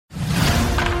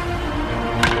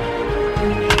Way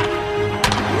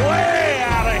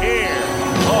out of here.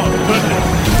 Oh,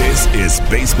 goodness. This is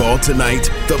Baseball Tonight,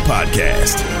 the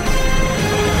podcast.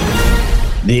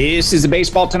 This is the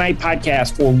Baseball Tonight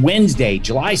podcast for Wednesday,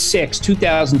 July 6,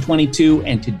 2022,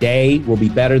 and today will be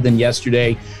better than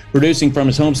yesterday. Producing from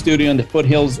his home studio in the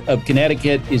foothills of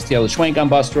Connecticut is Taylor Schwenk. I'm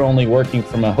Buster Olney, working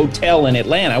from a hotel in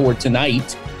Atlanta, where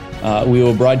tonight we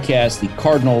will broadcast the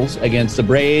Cardinals against the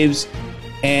Braves.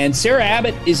 And Sarah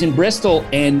Abbott is in Bristol,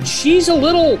 and she's a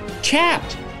little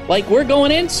chapped. Like, we're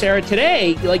going in, Sarah,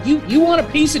 today. Like, you want a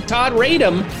piece of Todd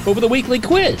Radom over the weekly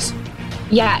quiz.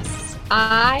 Yes.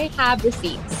 I have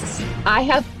receipts. I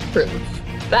have proof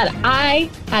that I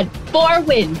had 4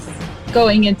 wins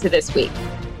going into this week.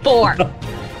 4.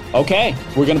 Okay,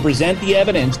 we're going to present the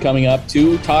evidence coming up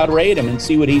to Todd Radom and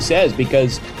see what he says,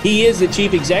 because he is the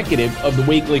chief executive of the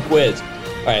weekly quiz.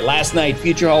 All right, last night,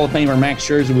 future Hall of Famer Max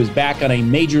Scherzer was back on a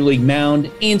major league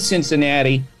mound in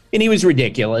Cincinnati, and he was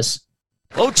ridiculous.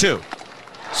 0-2.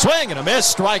 Swing and a miss,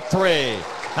 strike 3.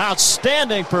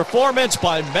 Outstanding performance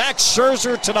by Max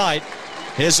Scherzer tonight.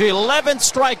 His 11th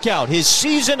strikeout, his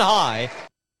season high.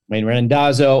 Wayne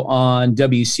Randazzo on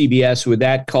WCBS with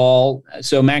that call.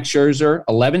 So Max Scherzer,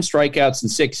 11 strikeouts in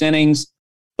 6 innings,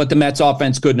 but the Mets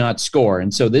offense could not score.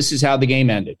 And so this is how the game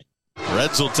ended.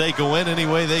 Reds will take a win any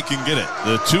way they can get it.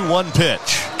 The 2-1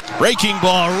 pitch. Breaking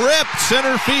ball ripped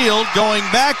center field. Going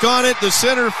back on it, the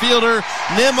center fielder,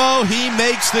 Nimmo, he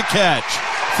makes the catch.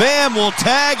 Pham will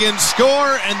tag and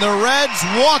score, and the Reds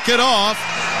walk it off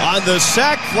on the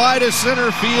sac fly to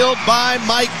center field by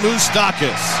Mike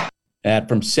Moustakas. That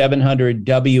from 700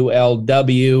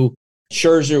 WLW.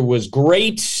 Scherzer was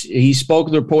great. He spoke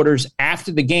with reporters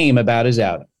after the game about his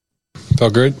outing.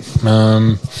 Felt great.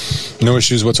 No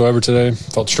issues whatsoever today.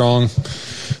 Felt strong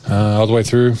all the way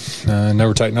through.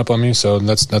 Never tightened up on me, so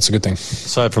that's a good thing.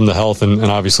 Aside from the health and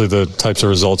obviously the types of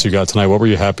results you got tonight, what were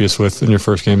you happiest with in your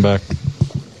first game back?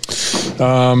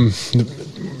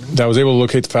 That I was able to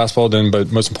locate the fastball then,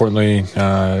 but most importantly,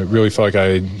 really felt like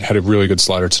I had a really good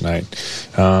slider tonight.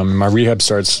 My rehab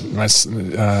starts, my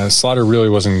slider really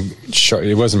wasn't sharp,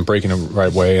 it wasn't breaking the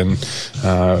right way, and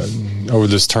over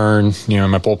this turn,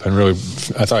 my bullpen really,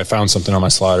 I thought I found something on my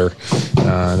slider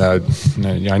that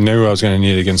I knew I was going to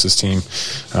need against this team,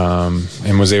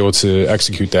 and was able to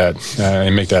execute that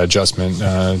and make that adjustment,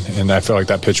 and I felt like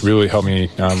that pitch really helped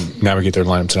me navigate their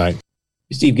lineup tonight.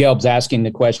 Steve Gelb's asking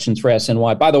the questions for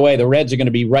SNY. By the way, the Reds are going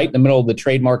to be right in the middle of the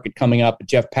trade market coming up.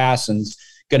 Jeff Passan's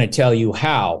going to tell you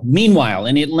how. Meanwhile,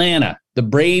 in Atlanta, the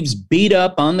Braves beat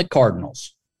up on the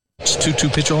Cardinals. It's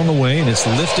 2-2 pitch on the way, and it's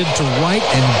lifted to right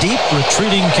and deep.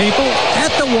 Retreating Capel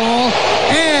at the wall,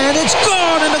 and it's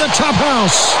gone into the top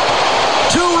house.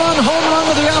 2-run home run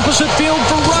to the opposite field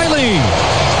for Riley.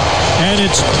 And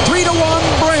it's 3-1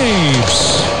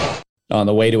 Braves. On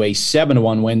the way to a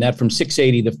 7-1 win, that from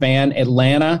 680 The Fan.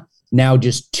 Atlanta now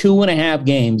just 2.5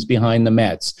 games behind the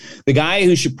Mets. The guy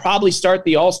who should probably start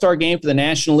the All-Star game for the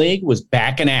National League was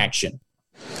back in action.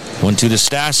 1-2 to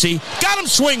Stassi. Got him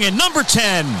swinging. Number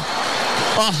 10.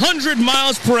 100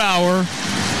 miles per hour.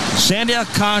 Sandy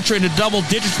Alcantara into double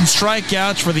digits in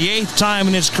strikeouts for the 8th time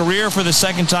in his career, for the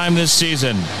 2nd time this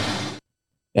season.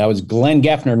 That was Glenn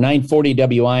Geffner, 940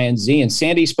 WINZ, and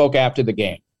Sandy spoke after the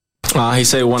game. He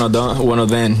said one of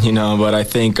them, but I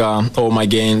think all my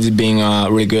games being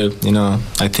really good,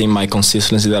 I think my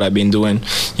consistency that I've been doing,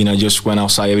 just went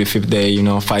outside every 5th day,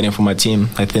 fighting for my team.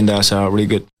 I think that's really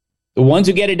good. The Ones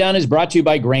Who Get It Done is brought to you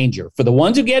by Grainger. For the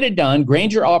ones who get it done,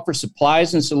 Grainger offers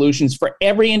supplies and solutions for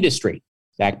every industry,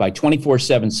 backed by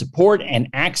 24/7 support and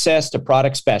access to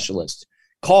product specialists.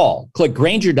 Call, click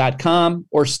Grainger.com,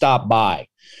 or stop by.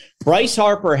 Bryce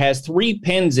Harper has 3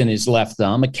 pins in his left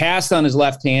thumb, a cast on his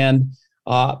left hand,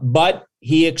 but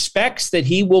he expects that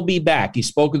he will be back. He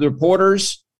spoke with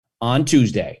reporters on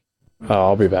Tuesday.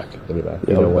 I'll be back.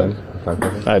 You know when?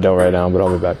 I don't right now, but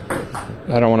I'll be back.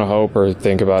 I don't want to hope or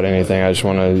think about anything. I just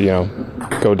want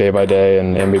to, go day by day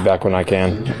and be back when I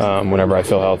can, whenever I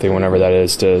feel healthy, whenever that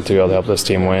is, to be able to help this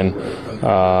team win.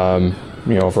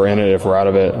 If we're in it, if we're out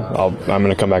of it, I'm going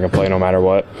to come back and play no matter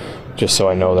what, just so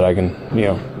I know that I can,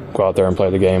 go out there and play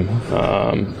the game.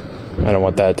 I don't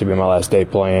want that to be my last day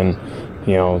playing,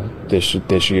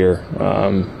 this year,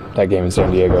 that game in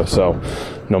San Diego. So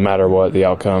no matter what the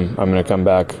outcome, I'm going to come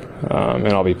back and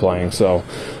I'll be playing. So,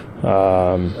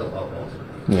 I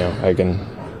can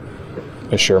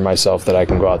assure myself that I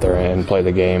can go out there and play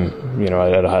the game,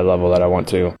 at a high level that I want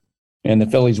to. And the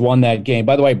Phillies won that game.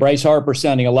 By the way, Bryce Harper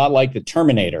sounding a lot like the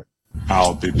Terminator.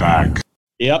 I'll be back.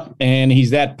 Yep, and he's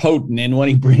that potent in when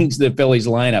he brings the Phillies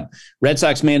lineup. Red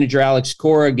Sox manager Alex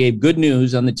Cora gave good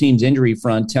news on the team's injury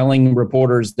front, telling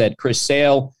reporters that Chris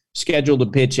Sale scheduled to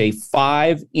pitch a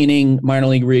 5-inning minor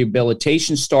league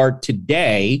rehabilitation start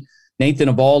today. Nathan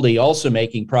Eovaldi also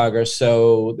making progress.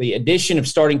 So the addition of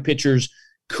starting pitchers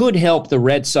could help the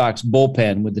Red Sox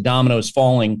bullpen with the dominoes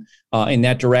falling in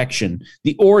that direction.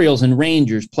 The Orioles and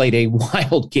Rangers played a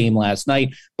wild game last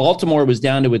night. Baltimore was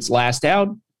down to its last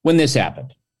out when this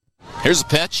happened. Here's a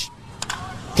pitch.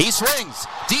 He swings.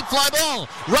 Deep fly ball.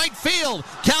 Right field.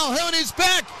 Calhoun is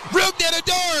back. Root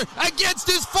Nadador against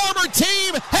his former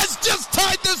team has just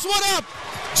tied this one up.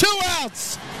 2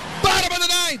 outs. Bottom of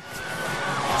the 9th.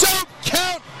 Don't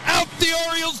count out the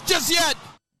Orioles just yet.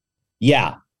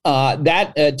 Yeah.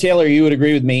 Taylor, you would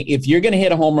agree with me. If you're going to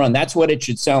hit a home run, that's what it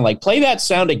should sound like. Play that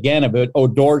sound again about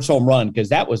Odor's home run, because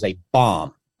that was a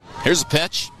bomb. Here's a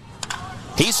pitch.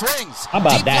 He swings. How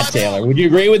about that, Taylor? Would you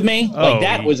agree with me?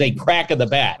 That was a crack of the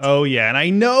bat. Oh, yeah. And I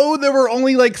know there were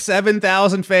only like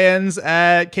 7,000 fans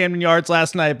at Camden Yards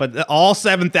last night, but all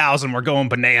 7,000 were going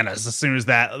bananas as soon as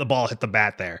the ball hit the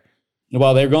bat there.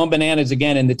 Well, they're going bananas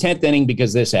again in the 10th inning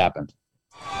because this happened.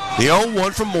 The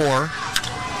 0-1 from Moore.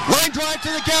 Line drive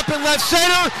to the gap in left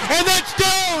center, and that's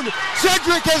down.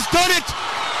 Cedric has done it.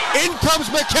 In comes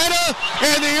McKenna,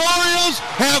 and the Orioles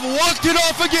have walked it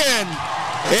off again.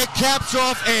 It caps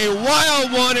off a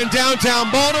wild one in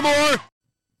downtown Baltimore.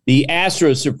 The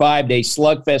Astros survived a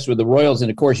slugfest with the Royals,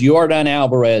 and of course, Yordan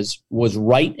Alvarez was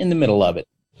right in the middle of it.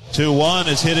 2-1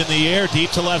 is hit in the air, deep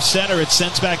to left center. It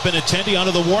sends back Benintendi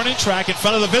onto the warning track in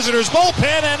front of the visitors'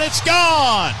 bullpen, and it's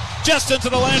gone! Just into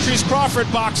the Landry's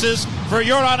Crawford boxes for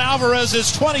Yordan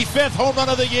Alvarez's 25th home run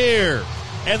of the year.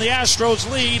 And the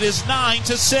Astros lead is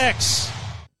 9-6.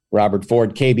 Robert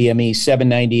Ford, KBME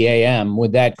 790 AM.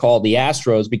 With that call, the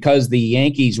Astros, because the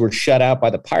Yankees were shut out by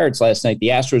the Pirates last night, the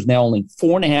Astros now only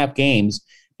 4.5 games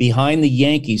behind the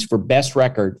Yankees for best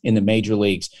record in the major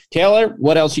leagues. Taylor,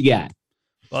 what else you got?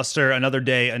 Buster, another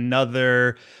day,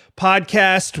 another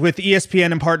podcast with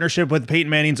ESPN in partnership with Peyton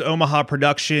Manning's Omaha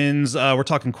Productions. We're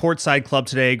talking Courtside Club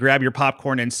today. Grab your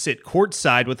popcorn and sit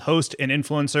courtside with host and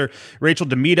influencer Rachel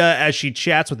Demita as she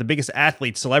chats with the biggest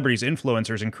athletes, celebrities,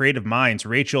 influencers, and creative minds.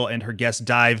 Rachel and her guests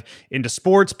dive into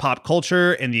sports, pop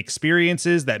culture, and the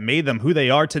experiences that made them who they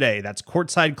are today. That's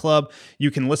Courtside Club.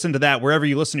 You can listen to that wherever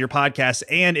you listen to your podcasts.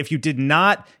 And if you did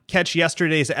not catch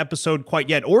yesterday's episode quite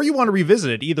yet, or you want to revisit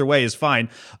it, either way is fine.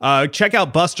 Check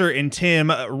out Buster and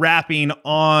Tim rapping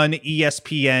on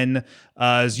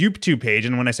ESPN's YouTube page.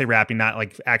 And when I say rapping, not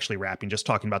like actually rapping, just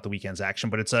talking about the weekend's action,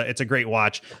 but it's a great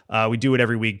watch. We do it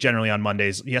every week, generally on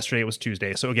Mondays. Yesterday it was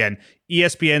Tuesday. So again,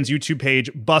 ESPN's YouTube page,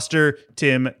 Buster,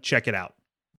 Tim, check it out.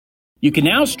 You can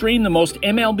now stream the most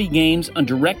MLB games on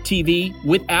DirecTV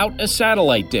without a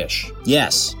satellite dish.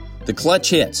 Yes, the clutch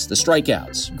hits, the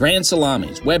strikeouts, grand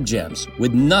salamis, web gems,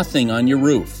 with nothing on your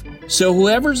roof. So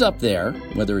whoever's up there,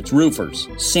 whether it's roofers,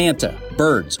 Santa,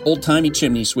 birds, old-timey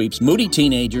chimney sweeps, moody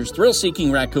teenagers,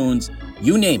 thrill-seeking raccoons,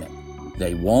 you name it,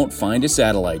 they won't find a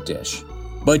satellite dish.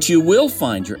 But you will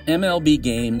find your MLB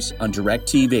games on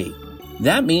DirecTV.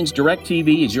 That means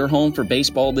DirecTV is your home for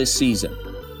baseball this season.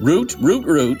 Root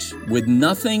with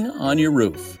nothing on your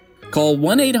roof. Call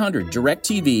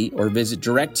 1-800-DIRECTV or visit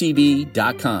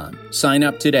directtv.com. Sign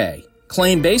up today.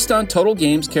 Claim based on total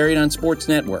games carried on sports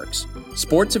networks.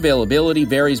 Sports availability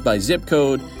varies by zip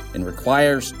code and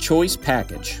requires choice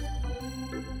package.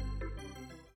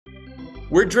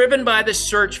 We're driven by the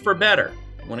search for better.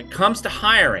 When it comes to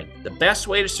hiring, the best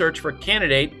way to search for a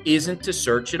candidate isn't to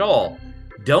search at all.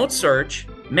 Don't search,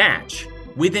 match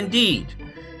with Indeed.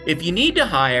 If you need to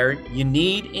hire, you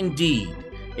need Indeed.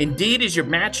 Indeed is your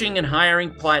matching and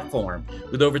hiring platform.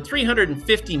 With over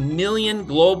 350 million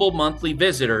global monthly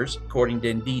visitors, according to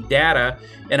Indeed data,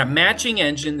 and a matching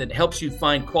engine that helps you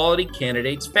find quality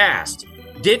candidates fast.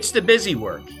 Ditch the busy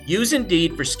work. Use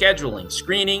Indeed for scheduling,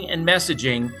 screening, and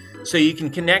messaging so you can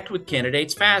connect with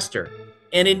candidates faster.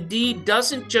 And Indeed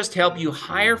doesn't just help you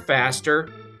hire faster.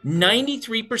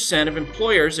 93% of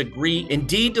employers agree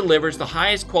Indeed delivers the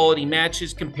highest quality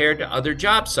matches compared to other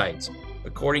job sites,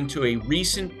 according to a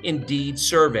recent Indeed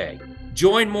survey.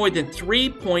 Join more than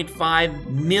 3.5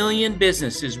 million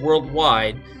businesses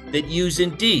worldwide that use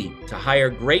Indeed to hire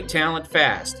great talent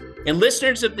fast. And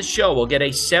listeners of the show will get a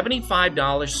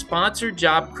 $75 sponsored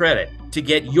job credit to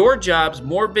get your jobs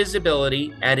more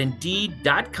visibility at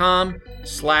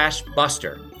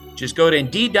Indeed.com/Buster. Just go to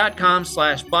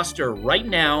Indeed.com/Buster right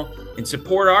now and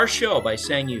support our show by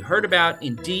saying you heard about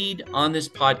Indeed on this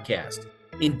podcast.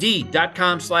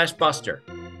 Indeed.com/Buster.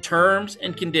 Terms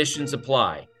and conditions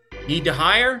apply. Need to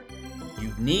hire?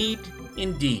 You need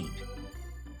Indeed.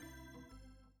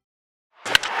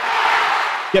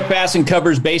 Jeff Bassan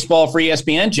covers baseball for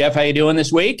ESPN. Jeff, how you doing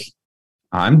this week?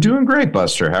 I'm doing great,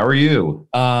 Buster. How are you?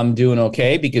 I'm doing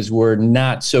okay because we're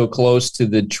not so close to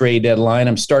the trade deadline.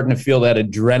 I'm starting to feel that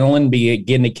adrenaline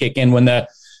beginning to kick in when the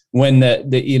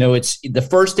it's the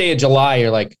first day of July.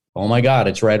 You're like, oh my God,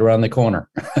 it's right around the corner.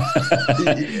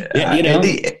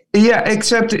 Yeah,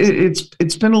 except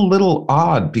it's been a little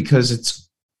odd because it's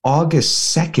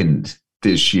August 2nd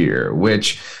this year,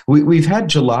 which we've had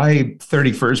July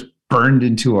 31st burned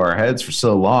into our heads for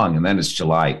so long, and then it's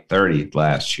July 30th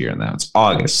last year, and now it's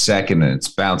August 2nd, and it's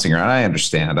bouncing around. I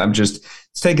understand.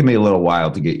 It's taken me a little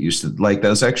while to get used to, like,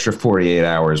 those extra 48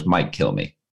 hours might kill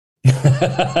me.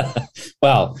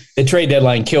 Well, the trade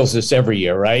deadline kills us every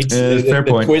year, right? Fair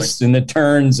point. The twists and the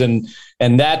turns, and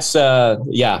that's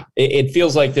it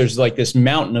feels like there's like this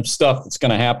mountain of stuff that's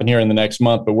going to happen here in the next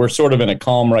month, but we're sort of in a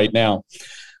calm right now.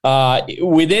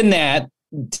 Within that,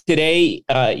 today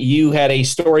you had a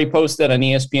story posted on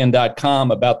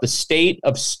ESPN.com about the state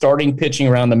of starting pitching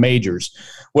around the majors.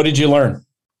 What did you learn?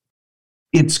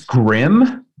 It's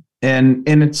grim, and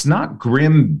it's not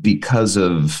grim because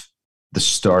of the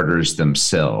starters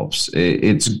themselves.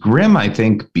 It's grim, I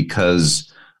think, because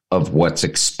of what's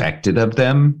expected of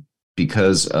them,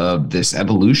 because of this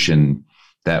evolution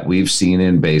that we've seen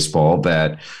in baseball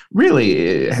that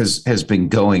really has been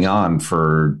going on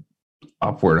for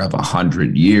upward of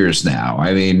 100 years now.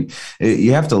 I mean,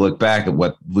 you have to look back at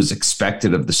what was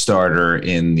expected of the starter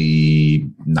in the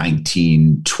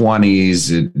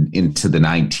 1920s into the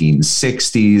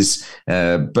 1960s.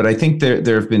 But I think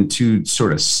there have been two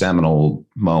sort of seminal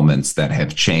moments that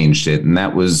have changed it. And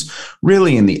that was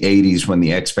really in the 80s when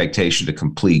the expectation to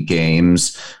complete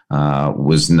games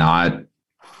was not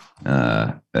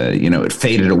it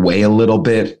faded away a little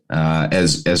bit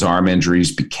as arm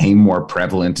injuries became more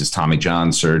prevalent, as Tommy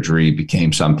John surgery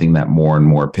became something that more and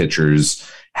more pitchers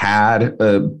had.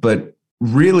 But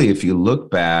really, if you look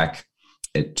back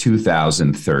at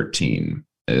 2013,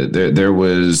 there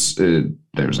was a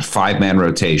 5-man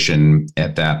rotation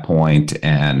at that point,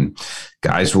 and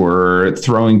guys were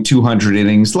throwing 200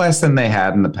 innings, less than they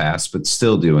had in the past, but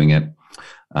still doing it.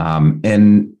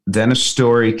 And then a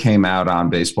story came out on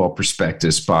Baseball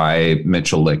Prospectus by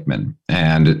Mitchell Lichtman,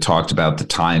 and it talked about the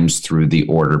times through the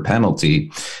order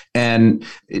penalty. And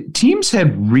teams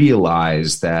had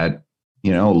realized that,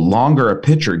 longer a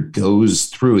pitcher goes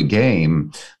through a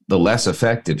game, the less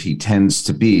effective he tends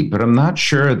to be. But I'm not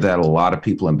sure that a lot of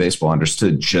people in baseball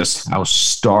understood just how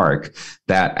stark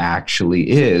that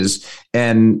actually is.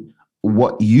 And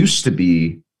what used to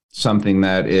be something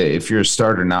that if you're a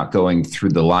starter not going through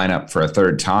the lineup for a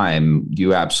third time,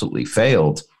 you absolutely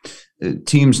failed.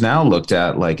 Teams now looked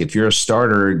at, like, if you're a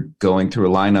starter going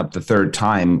through a lineup the third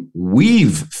time,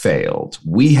 we've failed.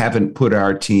 We haven't put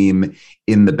our team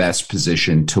in the best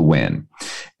position to win.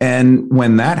 And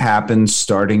when that happens,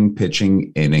 starting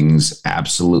pitching innings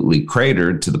absolutely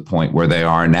cratered to the point where they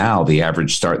are now. The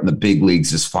average start in the big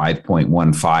leagues is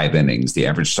 5.15 innings. The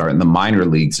average start in the minor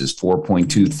leagues is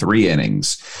 4.23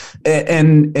 innings.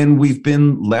 And we've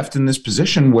been left in this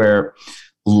position where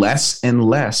less and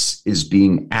less is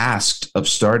being asked of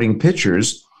starting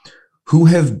pitchers who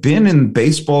have been in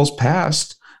baseball's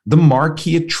past the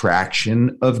marquee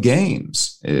attraction of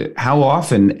games. How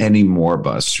often anymore,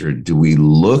 Buster, do we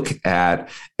look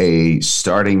at a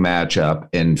starting matchup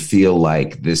and feel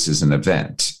like this is an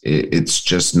event? It's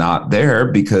just not there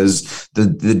because the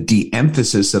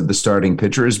de-emphasis of the starting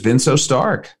pitcher has been so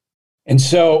stark. And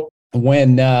so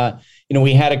when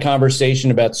we had a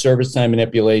conversation about service time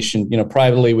manipulation,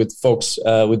 privately with folks,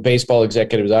 with baseball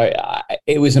executives.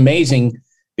 It was amazing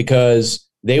because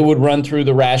they would run through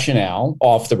the rationale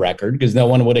off the record because no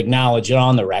one would acknowledge it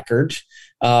on the record.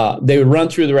 They would run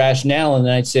through the rationale, and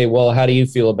then I'd say, well, how do you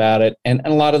feel about it? And a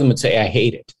lot of them would say, I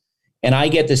hate it. And I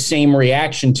get the same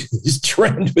reaction to this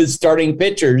trend with starting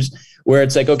pitchers where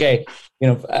it's like, okay,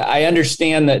 I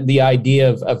understand that the idea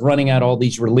of running out all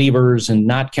these relievers and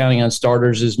not counting on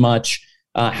starters as much.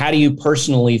 How do you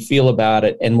personally feel about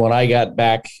it? And what I get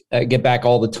back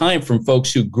all the time from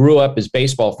folks who grew up as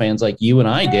baseball fans like you and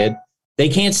I did, they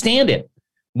can't stand it.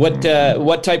 What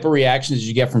type of reactions did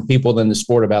you get from people in the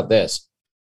sport about this?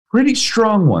 Pretty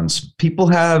strong ones. People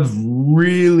have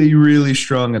really, really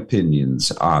strong opinions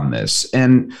on this.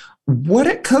 And what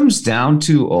it comes down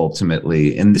to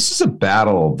ultimately, and this is a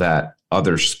battle that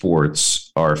other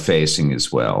sports are facing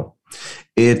as well,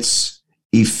 it's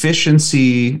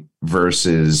efficiency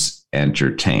versus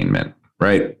entertainment,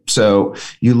 right? So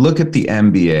you look at the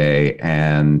NBA,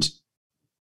 and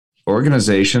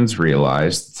organizations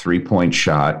realized the three-point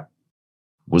shot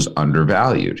was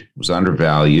undervalued. It was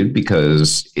undervalued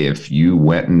because if you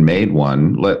went and made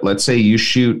one, let's say you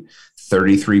shoot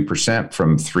 33%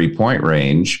 from three-point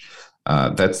range,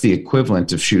 That's the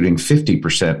equivalent of shooting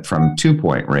 50% from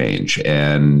 2-point range.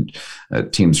 And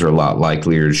teams are a lot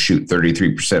likelier to shoot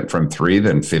 33% from 3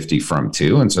 than 50 from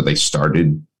 2. And so they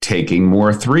started taking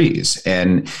more threes,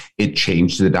 and it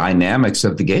changed the dynamics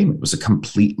of the game. It was a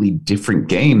completely different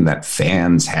game that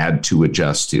fans had to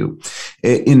adjust to.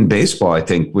 In baseball, I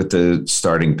think with the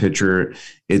starting pitcher,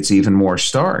 it's even more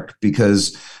stark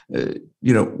because,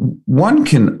 one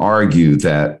can argue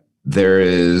that there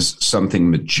is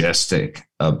something majestic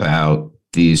about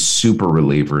these super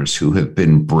relievers who have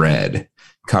been bred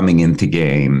coming into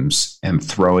games and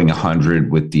throwing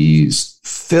 100 with these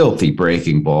filthy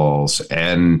breaking balls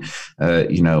and,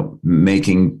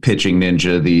 making Pitching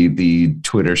Ninja the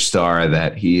Twitter star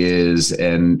that he is,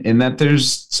 and that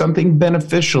there's something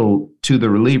beneficial to the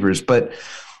relievers. But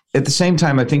at the same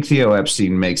time, I think Theo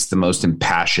Epstein makes the most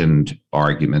impassioned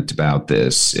argument about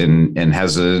this and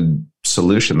has a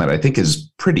solution that I think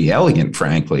is pretty elegant,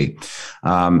 frankly.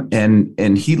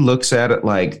 And he looks at it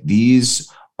like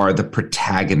these are the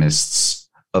protagonists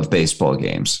of baseball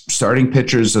games. Starting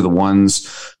pitchers are the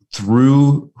ones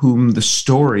through whom the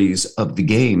stories of the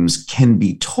games can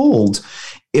be told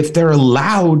if they're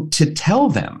allowed to tell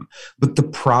them. But the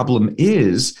problem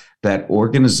is that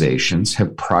organizations have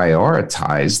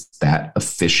prioritized that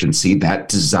efficiency, that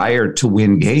desire to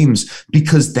win games,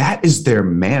 because that is their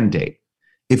mandate.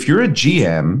 If you're a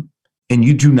GM and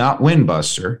you do not win,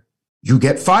 Buster, you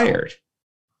get fired.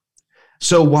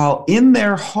 So while in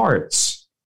their hearts,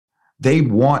 they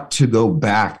want to go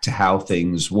back to how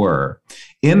things were,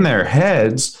 in their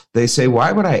heads, they say,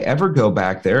 why would I ever go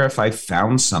back there if I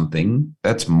found something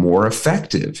that's more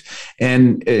effective?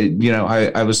 And,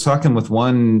 I was talking with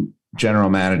one general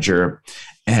manager,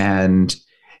 and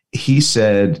he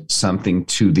said something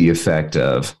to the effect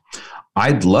of,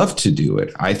 I'd love to do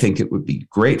it. I think it would be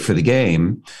great for the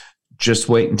game. Just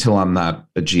wait until I'm not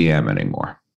a GM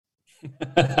anymore.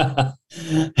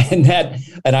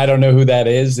 and I don't know who that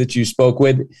is that you spoke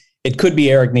with. It could be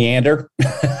Eric Neander,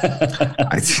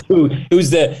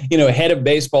 who's the head of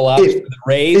baseball ops for the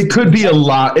Rays. It could be a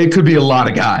lot. It could be a lot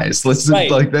of guys.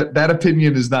 Like that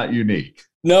opinion is not unique.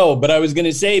 No, but I was going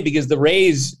to say, because the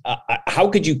Rays, how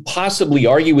could you possibly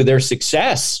argue with their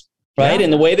success, right? Yeah.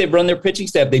 And the way they've run their pitching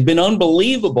staff, they've been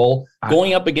unbelievable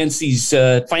going up against these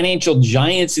financial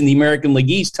giants in the American League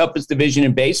East, toughest division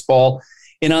in baseball.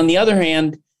 And on the other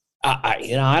hand, I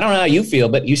don't know how you feel,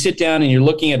 but you sit down and you're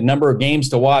looking at a number of games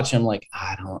to watch. I'm like,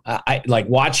 I like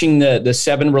watching the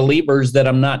 7 relievers that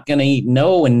I'm not going to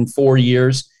know in 4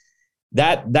 years.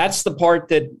 That's the part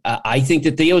that I think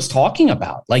that Theo's talking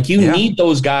about. Like, you need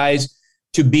those guys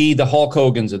to be the Hulk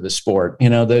Hogans of the sport,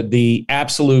 the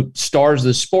absolute stars of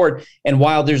the sport. And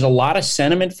while there's a lot of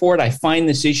sentiment for it, I find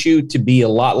this issue to be a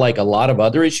lot like a lot of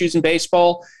other issues in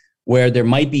baseball, where there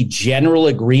might be general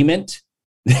agreement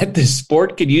that the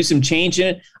sport could use some change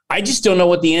in it. I just don't know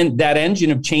what that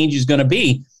engine of change is going to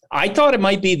be. I thought it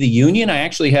might be the union. I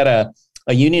actually had a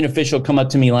union official come up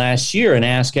to me last year and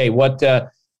ask, hey, what to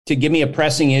give me a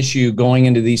pressing issue going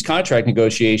into these contract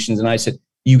negotiations. And I said,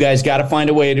 you guys got to find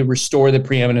a way to restore the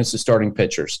preeminence of starting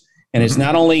pitchers. And it's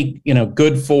not only,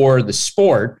 good for the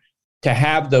sport to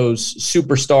have those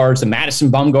superstars, the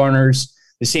Madison Bumgarners,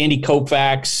 the Sandy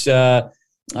Koufax,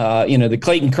 the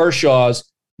Clayton Kershaws,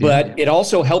 but it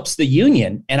also helps the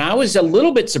union. And I was a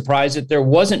little bit surprised that there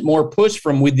wasn't more push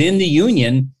from within the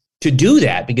union to do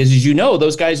that, because, as you know,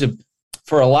 those guys have,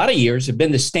 for a lot of years, have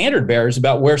been the standard bearers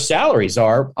about where salaries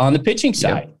are on the pitching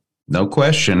side. Yep. No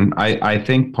question. I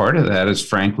think part of that is,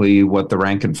 frankly, what the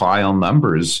rank and file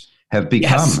numbers have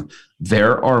become. Yes.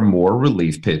 There are more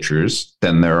relief pitchers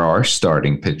than there are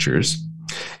starting pitchers.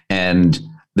 And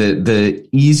the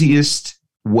easiest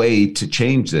way to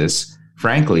change this,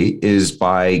 frankly, is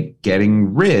by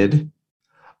getting rid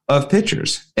of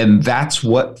pitchers. And that's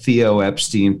what Theo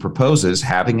Epstein proposes,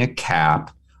 having a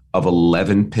cap of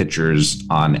 11 pitchers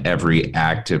on every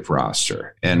active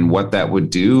roster. And what that would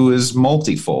do is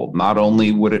multifold. Not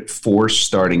only would it force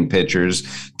starting pitchers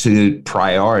to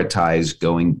prioritize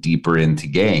going deeper into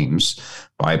games.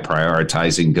 By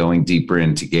prioritizing going deeper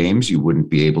into games, you wouldn't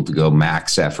be able to go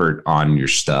max effort on your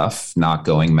stuff. Not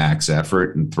going max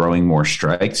effort and throwing more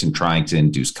strikes and trying to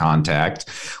induce contact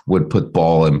would put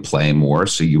ball in play more.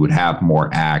 So you would have more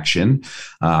action.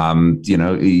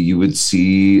 You would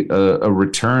see a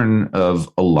return of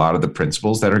a lot of the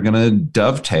principles that are going to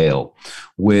dovetail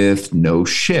with no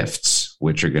shifts,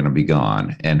 which are going to be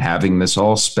gone. And having this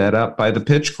all sped up by the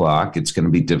pitch clock, it's going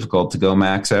to be difficult to go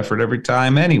max effort every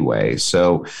time anyway.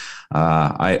 So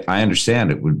I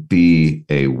understand it would be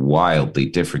a wildly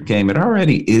different game. It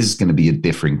already is going to be a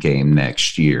different game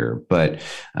next year, but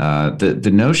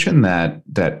the notion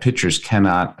that pitchers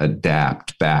cannot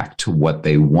adapt back to what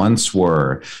they once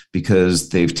were because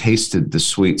they've tasted the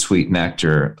sweet, sweet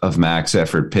nectar of max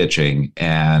effort pitching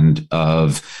and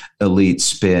of elite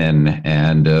spin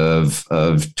and of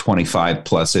 25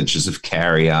 plus inches of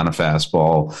carry on a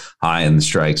fastball high in the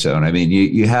strike zone. I mean,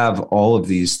 you have all of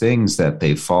these things that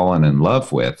they've fallen in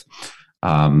love with.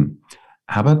 How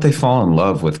about they fall in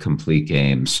love with complete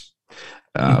games?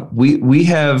 We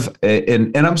have,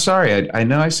 and I'm sorry, I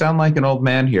know I sound like an old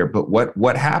man here, but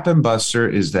what happened, Buster,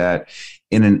 is that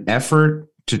in an effort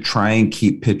to try and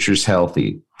keep pitchers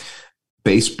healthy,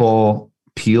 baseball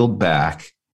peeled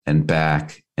back and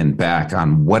back and back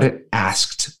on what it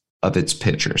asked of its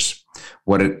pitchers,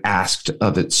 what it asked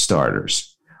of its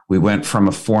starters. We went from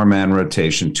a 4-man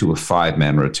rotation to a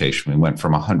 5-man rotation. We went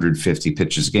from 150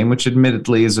 pitches a game, which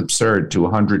admittedly is absurd, to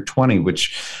 120,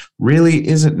 which really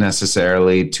isn't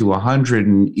necessarily, to 100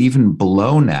 and even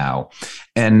below now.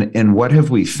 And what have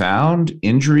we found?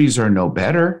 Injuries are no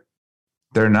better.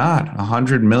 They're not.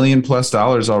 $100 million plus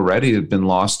already have been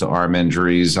lost to arm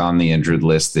injuries on the injured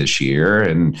list this year,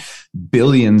 and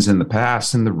billions in the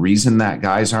past. And the reason that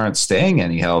guys aren't staying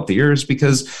any healthier is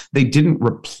because they didn't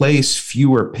replace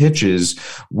fewer pitches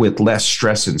with less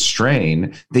stress and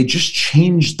strain. They just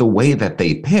changed the way that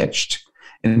they pitched.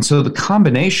 And so the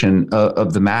combination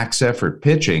of the max effort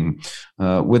pitching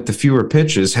with the fewer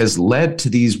pitches has led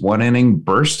to these 1-inning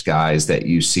burst guys that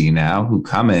you see now who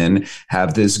come in,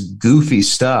 have this goofy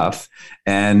stuff,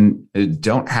 and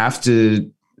don't have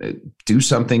to do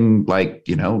something like,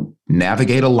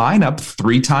 navigate a lineup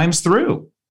 3 times through.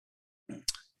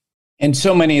 And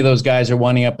so many of those guys are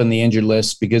winding up in the injured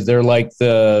list because they're like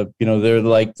the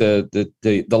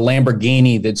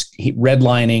Lamborghini that's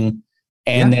redlining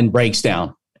and then breaks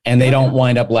down, and they don't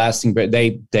wind up lasting, but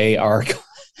they are.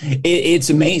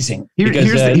 It's amazing.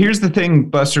 Here's the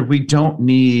thing, Buster. We don't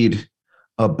need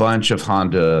a bunch of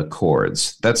Honda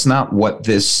Accords. That's not what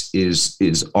this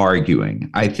is arguing.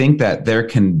 I think that there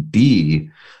can be.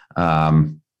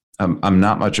 I'm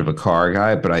not much of a car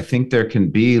guy, but I think there can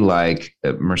be like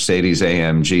Mercedes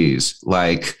AMGs,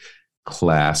 like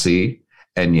classy,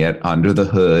 and yet under the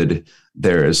hood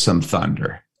there is some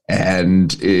thunder.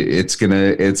 And it's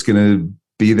gonna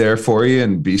be there for you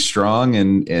and be strong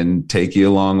and take you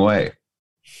a long way.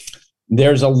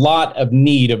 There's a lot of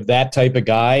need of that type of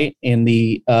guy in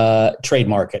the trade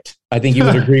market. I think you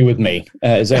would agree with me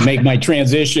as I make my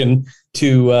transition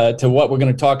to what we're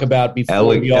going to talk about before.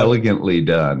 Elegantly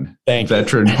done. Thank you.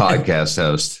 Veteran podcast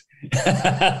host.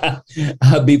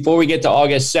 Before we get to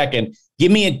August 2nd,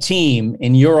 give me a team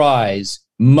in your eyes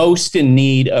most in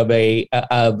need of a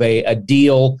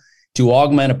deal to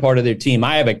augment a part of their team.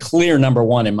 I have a clear number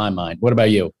one in my mind. What about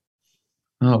you?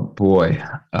 Oh boy.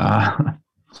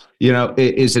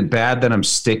 Is it bad that I'm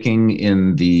sticking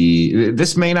in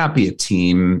this may not be a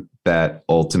team that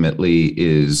ultimately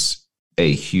is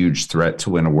a huge threat to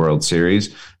win a World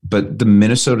Series, but the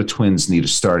Minnesota Twins need a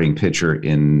starting pitcher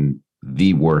in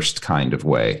the worst kind of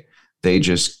way. They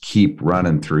just keep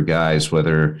running through guys,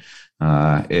 whether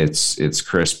it's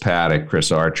Chris Paddock,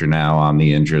 Chris Archer now on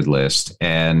the injured list.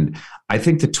 And I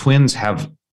think the Twins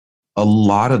have a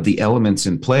lot of the elements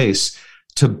in place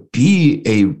to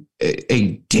be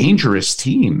a dangerous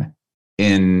team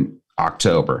in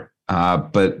October.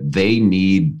 But they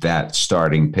need that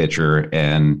starting pitcher.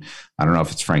 And I don't know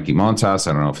if it's Frankie Montas,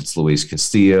 I don't know if it's Luis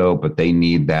Castillo, but they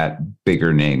need that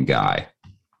bigger name guy.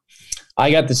 I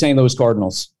got the St. Louis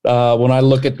Cardinals. When I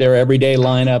look at their everyday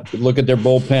lineup, look at their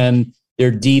bullpen,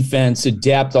 their defense, the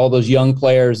depth, all those young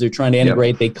players they're trying to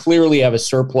integrate, They clearly have a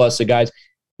surplus of guys.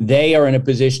 They are in a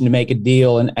position to make a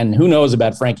deal. And who knows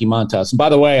about Frankie Montas? And by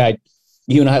the way,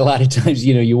 you and I, a lot of times,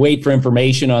 you wait for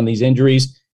information on these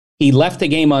injuries. He left the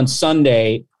game on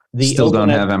Sunday. Still don't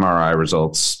have MRI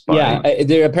results.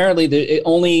 They're apparently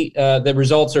the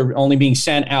results are only being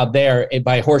sent out there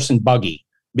by horse and buggy,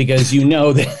 because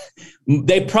that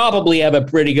they probably have a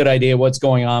pretty good idea what's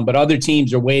going on, but other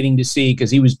teams are waiting to see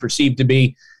because he was perceived to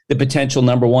be the potential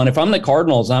number one. If I'm the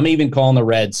Cardinals, I'm even calling the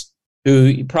Reds,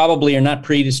 who probably are not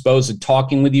predisposed to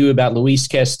talking with you about Luis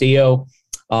Castillo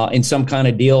in some kind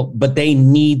of deal, but they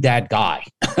need that guy.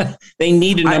 They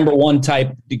need a number one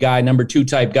type guy, number two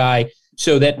type guy,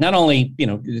 so that not only,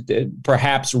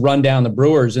 perhaps run down the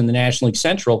Brewers in the National League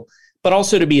Central, but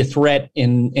also to be a threat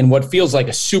in what feels like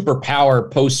a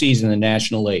superpower postseason in the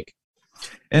National League.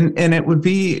 And it would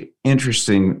be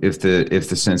interesting if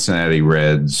the Cincinnati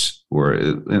Reds were,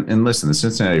 and listen, the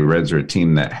Cincinnati Reds are a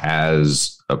team that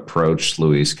has approached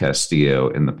Luis Castillo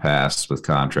in the past with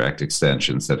contract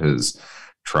extensions, that has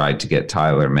tried to get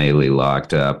Tyler Mahle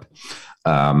locked up.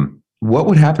 What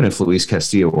would happen if Luis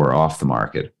Castillo were off the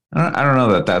market? I don't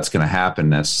know that that's going to happen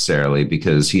necessarily,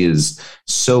 because he is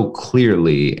so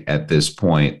clearly at this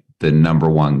point the number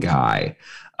one guy.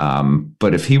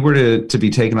 But if he were to be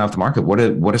taken off the market, what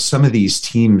do some of these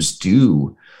teams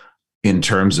do in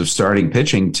terms of starting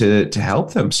pitching to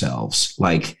help themselves?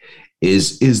 Like,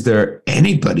 is there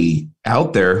anybody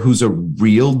out there who's a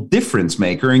real difference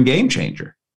maker and game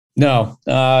changer? No,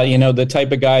 the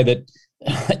type of guy that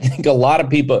I think a lot of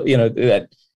people, that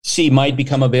see might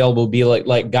become available, be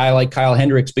like guy like Kyle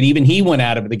Hendricks, but even he went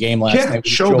out of the game last night.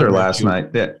 Shoulder last night.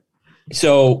 Yeah.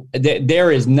 So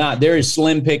there is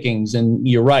slim pickings, and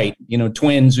you're right.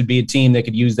 Twins would be a team that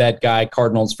could use that guy.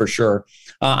 Cardinals for sure.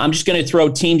 I'm just going to throw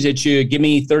teams at you. Give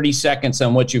me 30 seconds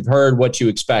on what you've heard, what you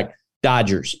expect.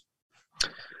 Dodgers.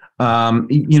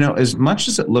 As much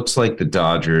as it looks like the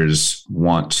Dodgers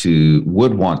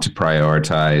would want to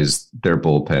prioritize their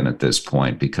bullpen at this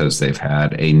point, because they've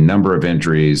had a number of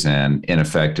injuries and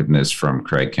ineffectiveness from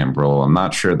Craig Kimbrell, I'm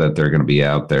not sure that they're going to be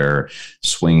out there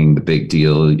swinging the big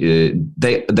deal.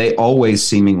 They always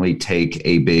seemingly take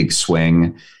a big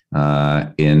swing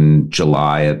in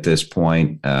July at this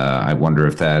point. I wonder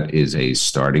if that is a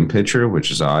starting pitcher,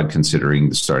 which is odd considering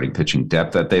the starting pitching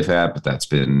depth that they've had, but that's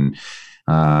been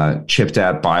chipped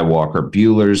at by Walker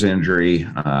Buehler's injury.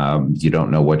 You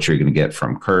don't know what you're going to get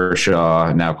from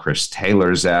Kershaw. Now Chris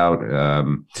Taylor's out.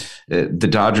 The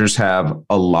Dodgers have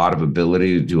a lot of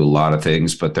ability to do a lot of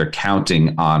things, but they're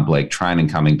counting on Blake Treinen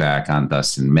coming back, on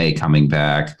Dustin May coming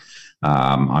back,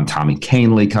 on Tommy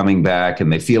Kahnle coming back,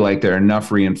 and they feel like there are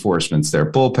enough reinforcements there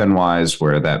bullpen-wise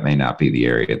where that may not be the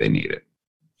area they need it.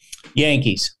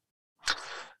 Yankees.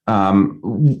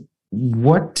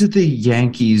 What do the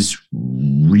Yankees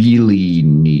really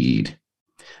need?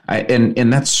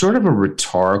 And that's sort of a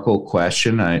rhetorical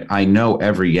question. I know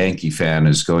every Yankee fan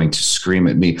is going to scream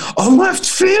at me, a left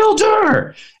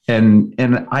fielder! And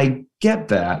I get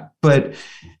that. But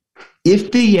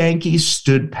if the Yankees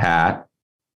stood pat,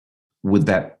 would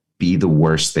that be the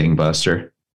worst thing,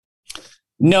 Buster?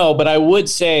 No, but I would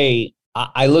say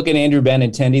I look at Andrew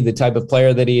Benintendi, the type of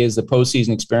player that he is, the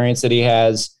postseason experience that he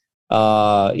has,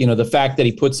 the fact that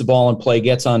he puts the ball in play,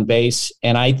 gets on base.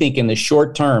 And I think in the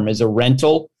short term as a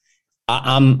rental,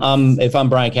 if I'm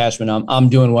Brian Cashman, I'm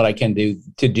doing what I can do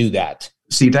to do that.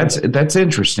 See, that's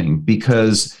interesting,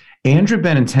 because Andrew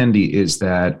Benintendi is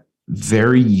that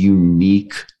very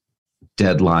unique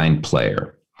deadline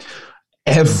player.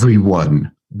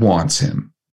 Everyone wants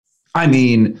him. I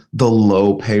mean, the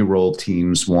low payroll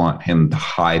teams want him. The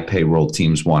high payroll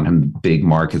teams want him. The big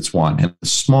markets want him. The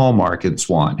small markets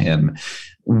want him.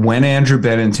 When Andrew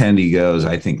Benintendi goes,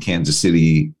 I think Kansas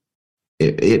City,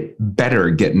 it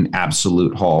better get an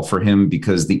absolute haul for him,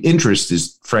 because the interest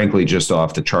is frankly just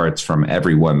off the charts from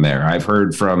everyone there. I've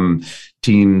heard from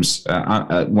teams,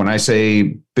 when I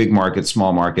say big market,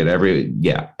 small market,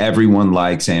 everyone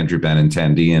likes Andrew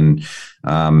Benintendi. And,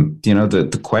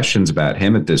 the questions about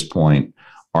him at this point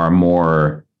are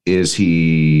more, is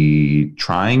he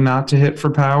trying not to hit for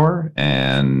power?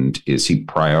 And is he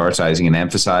prioritizing and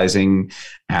emphasizing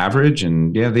average?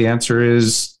 And the answer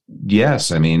is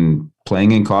yes. I mean,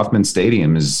 playing in Kauffman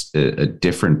Stadium is a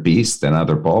different beast than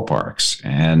other ballparks.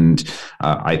 And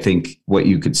I think what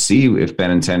you could see if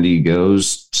Benintendi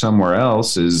goes somewhere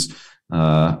else is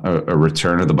a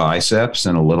return of the biceps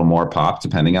and a little more pop,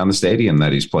 depending on the stadium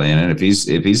that he's playing in. If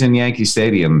he's in Yankee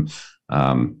Stadium,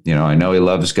 I know he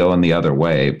loves going the other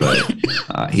way, but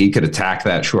he could attack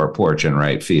that short porch in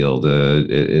right field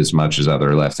as much as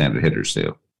other left-handed hitters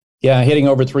do. Yeah, hitting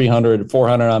over 300,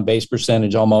 400 on base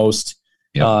percentage almost.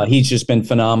 Yep. He's just been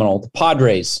phenomenal. The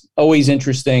Padres, always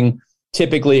interesting,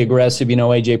 typically aggressive.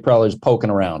 AJ Preller's poking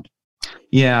around.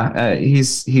 Yeah,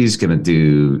 he's going to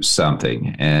do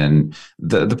something. And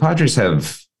the Padres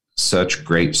have such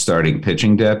great starting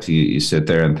pitching depth. You sit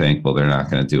there and think, well, they're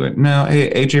not going to do it. No,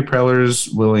 AJ Preller's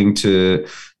willing to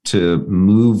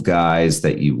move guys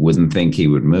that you wouldn't think he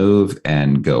would move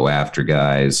and go after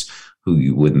guys who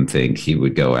you wouldn't think he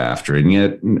would go after. And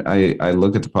yet I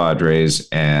look at the Padres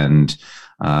and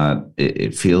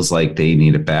it feels like they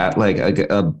need a bat. Like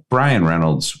Brian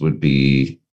Reynolds would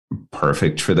be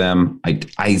perfect for them.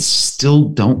 I still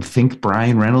don't think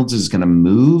Brian Reynolds is going to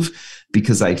move,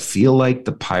 because I feel like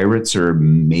the Pirates are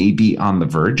maybe on the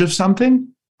verge of something.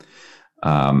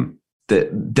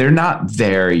 They're not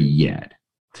there yet.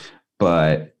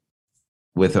 But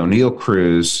with O'Neal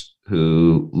Cruz,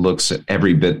 who looks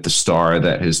every bit the star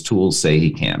that his tools say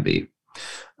he can be,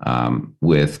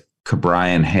 with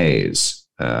Ke'Bryan Hayes,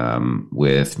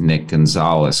 with Nick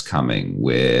Gonzalez coming,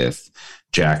 with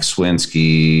Jack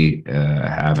Swinsky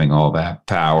having all that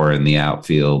power in the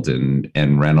outfield,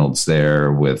 and Reynolds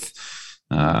there with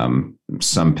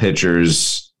some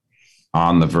pitchers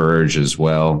on the verge as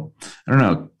well. I don't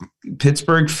know.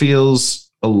 Pittsburgh feels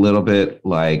a little bit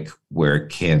like where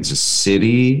Kansas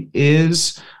City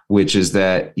is, which is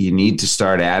that you need to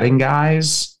start adding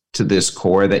guys to this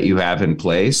core that you have in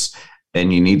place,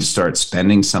 and you need to start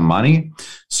spending some money.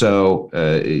 So,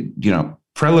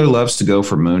 Preller loves to go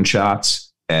for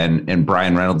moonshots, and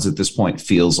Brian Reynolds at this point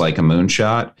feels like a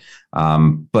moonshot.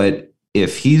 But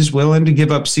if he's willing to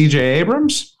give up CJ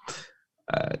Abrams,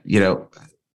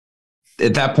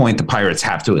 at that point, the Pirates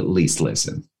have to at least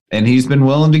listen. And he's been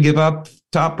willing to give up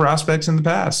top prospects in the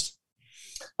past.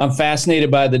 I'm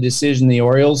fascinated by the decision the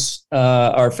Orioles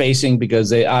are facing, because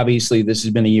they obviously, this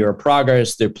has been a year of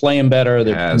progress. They're playing better.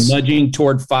 They're nudging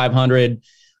toward 500.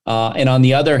 And on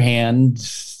the other hand,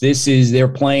 they're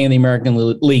playing the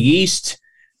American League East.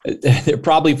 There are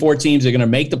probably 4 teams that are going to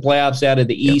make the playoffs out of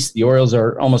the East. The Orioles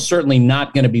are almost certainly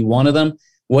not going to be one of them.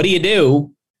 What do you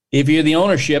do if you're the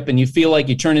ownership and you feel like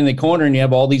you're turning the corner and you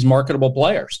have all these marketable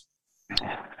players?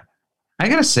 I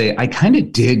got to say, I kind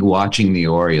of dig watching the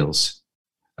Orioles.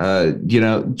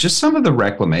 Just some of the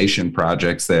reclamation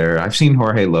projects there. I've seen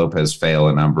Jorge Lopez fail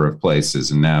a number of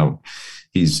places, and now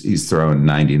he's throwing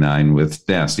 99 with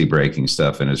nasty breaking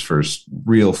stuff in his first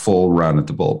real full run at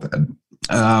the bullpen.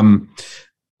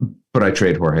 But I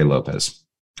trade Jorge Lopez.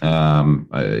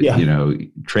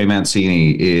 Trey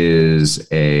Mancini is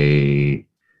a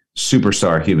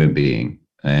superstar human being,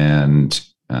 and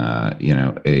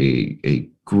a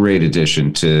great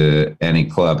addition to any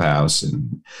clubhouse,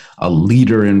 and a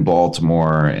leader in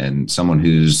Baltimore, and someone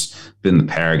who's been the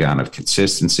paragon of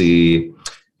consistency.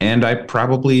 And I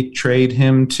probably trade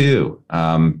him too,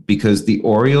 because the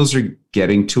Orioles are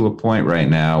getting to a point right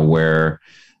now where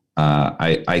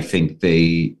I think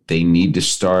they need to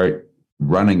start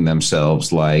running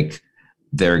themselves like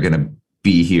they're going to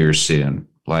be here soon.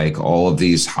 Like all of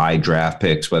these high draft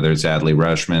picks, whether it's Adley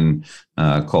Rutschman,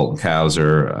 Colton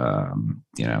Cowser,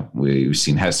 we've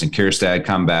seen Heston Kjerstad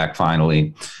come back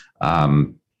finally.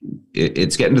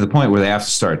 It's getting to the point where they have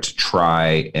to start to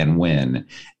try and win,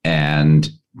 and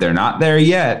they're not there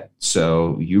yet.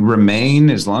 So you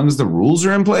remain, as long as the rules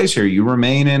are in place here, you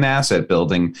remain in asset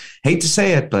building. Hate to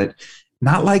say it, but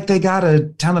not like they got a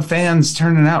ton of fans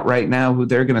turning out right now who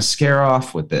they're going to scare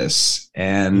off with this.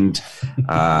 And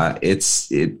it's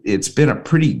been a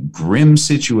pretty grim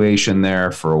situation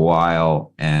there for a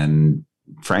while. And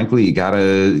frankly, you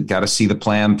gotta see the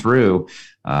plan through.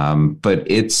 But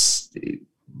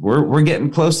we're getting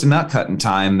close to nut cutting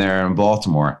time there in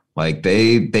Baltimore. Like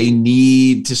they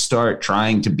need to start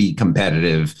trying to be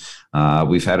competitive.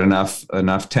 We've had enough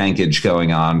tankage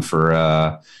going on for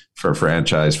a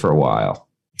franchise for a while.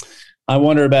 I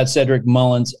wonder about Cedric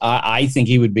Mullins. I think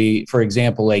he would be, for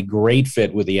example, a great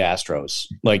fit with the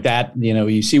Astros. Like that,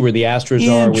 you see where the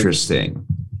Astros are. Interesting.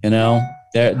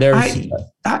 There's.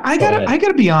 I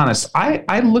gotta be honest.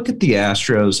 I look at the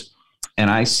Astros and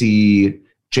I see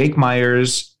Jake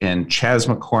Myers and Chas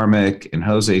McCormick and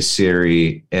Jose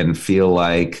Siri, and feel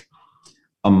like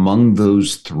among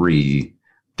those 3,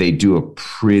 they do a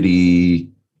pretty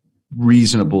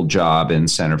reasonable job in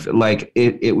center field. Like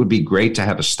it would be great to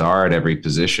have a star at every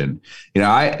position.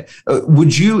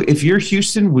 Would you, if you're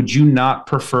Houston, would you not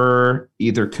prefer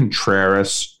either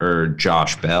Contreras or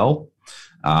Josh Bell?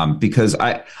 Because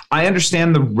I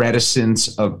understand the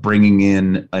reticence of bringing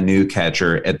in a new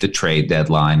catcher at the trade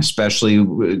deadline, especially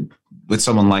with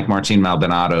someone like Martin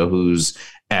Maldonado, who's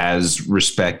as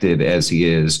respected as he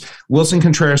is. Wilson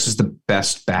Contreras is the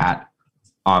best bat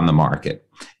on the market.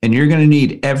 And you're going to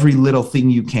need every little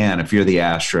thing you can if you're the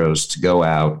Astros to go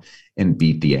out and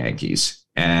beat the Yankees,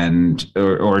 and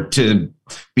or to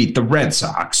beat the Red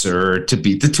Sox, or to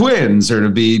beat the Twins, or to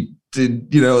beat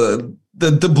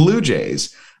the Blue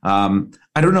Jays. I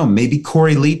don't know. Maybe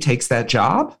Corey Lee takes that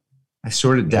job. I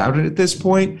sort of doubt it at this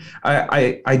point.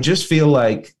 I just feel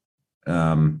like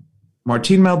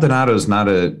Martin Maldonado is not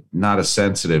a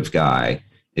sensitive guy.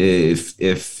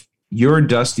 If you're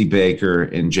Dusty Baker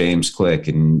and James Click,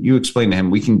 and you explain to him,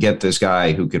 we can get this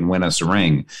guy who can win us a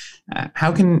ring,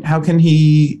 how can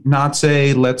he not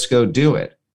say, let's go do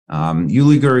it?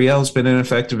 Yuli Gurriel's been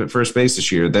ineffective at first base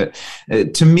this year. That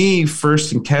to me,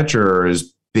 first and catcher are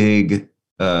as big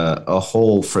a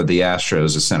hole for the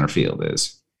Astros as center field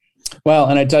is. Well,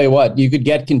 and I tell you what, you could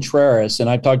get Contreras, and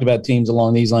I've talked about teams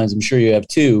along these lines, I'm sure you have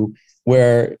too,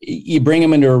 where you bring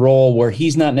him into a role where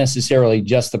he's not necessarily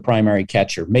just the primary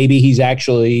catcher. Maybe he's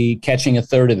actually catching a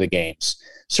third of the games.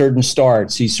 certain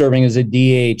starts. He's serving as a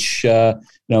DH.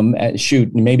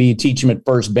 Maybe you teach him at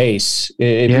first base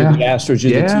if you're the Astros,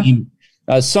 you're the team.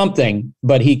 Something,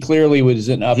 but he clearly was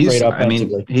an upgrade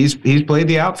offensively. He's played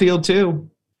the outfield too.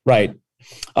 Right.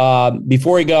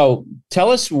 Before we go,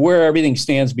 tell us where everything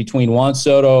stands between Juan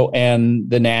Soto and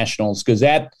the Nationals, because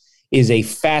that is a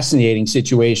fascinating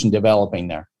situation developing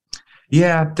there.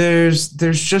 Yeah, there's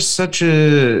just such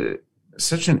an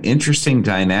interesting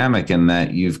dynamic in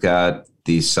that you've got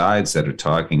these sides that are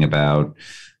talking about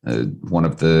one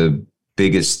of the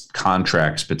biggest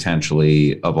contracts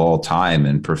potentially of all time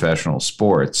in professional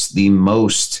sports, the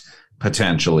most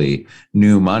potentially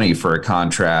new money for a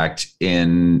contract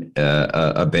in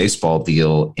a baseball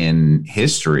deal in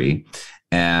history.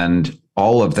 And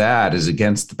all of that is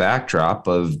against the backdrop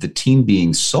of the team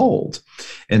being sold.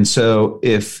 And so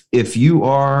if you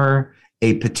are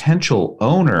a potential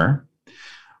owner,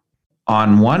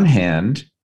 on one hand,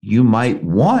 you might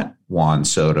want Juan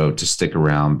Soto to stick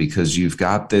around because you've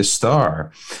got this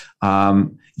star.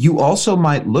 You also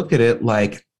might look at it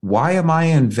like, why am I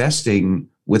investing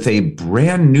with a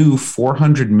brand new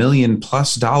 $400 million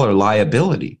plus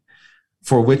liability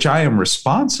for which I am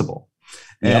responsible?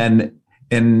 Yep.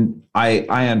 And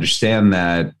I understand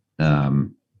that,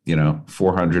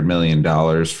 $400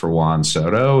 million for Juan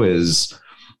Soto is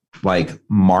like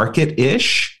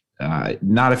market-ish.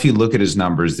 Not if you look at his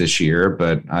numbers this year,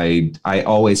 but I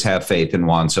always have faith in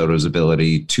Juan Soto's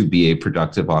ability to be a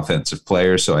productive offensive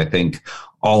player. So I think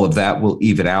all of that will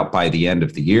even out by the end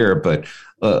of the year. But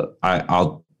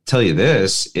I'll tell you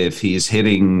this, if he's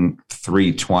hitting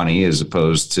 320 as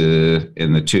opposed to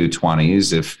in the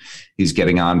 220s, if he's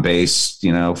getting on base,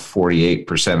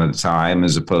 48% of the time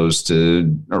as opposed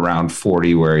to around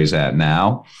 40 where he's at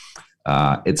now,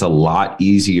 it's a lot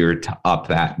easier to up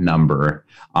that number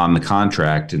on the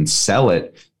contract and sell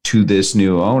it to this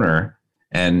new owner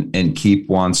and keep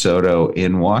Juan Soto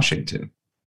in Washington.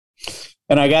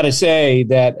 And I got to say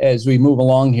that as we move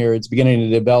along here, it's beginning to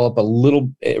develop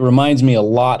it reminds me a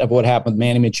lot of what happened with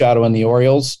Manny Machado and the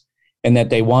Orioles, and that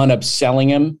they wound up selling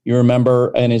him. You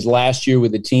remember in his last year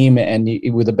with the team, and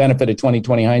with the benefit of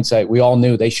 2020 hindsight, we all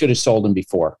knew they should have sold him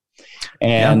before. But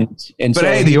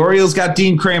hey, the Orioles got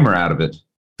Dean Kramer out of it.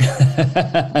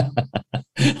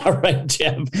 All right,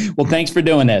 Jeff. Well, thanks for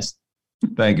doing this.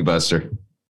 Thank you, Buster.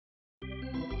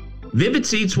 Vivid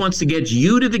Seats wants to get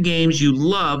you to the games you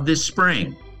love this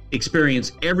spring.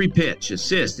 Experience every pitch,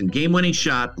 assist, and game-winning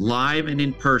shot live and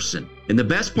in person. And the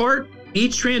best part?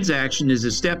 Each transaction is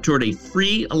a step toward a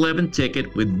free 11th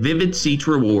ticket with Vivid Seats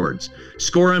rewards.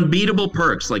 Score unbeatable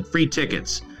perks like free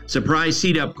tickets, surprise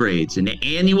seat upgrades, and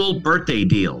annual birthday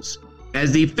deals.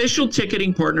 As the official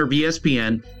ticketing partner of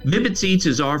ESPN, Vivid Seats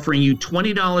is offering you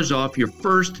 $20 off your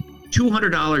first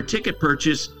 $200 ticket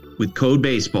purchase with code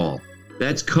BASEBALL.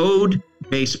 That's code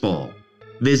BASEBALL.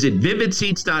 Visit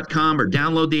vividseats.com or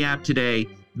download the app today.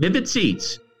 Vivid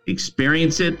Seats.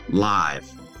 Experience it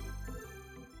live.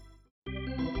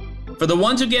 For the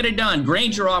ones who get it done,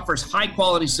 Grainger offers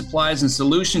high-quality supplies and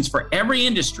solutions for every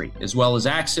industry, as well as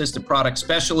access to product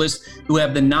specialists who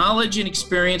have the knowledge and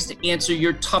experience to answer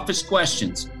your toughest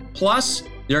questions. Plus,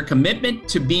 their commitment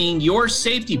to being your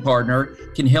safety partner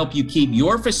can help you keep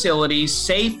your facilities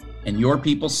safe and your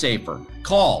people safer.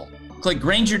 Call, click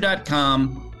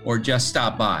Grainger.com, or just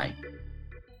stop by.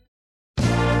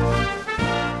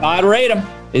 Todd Radom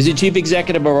is the chief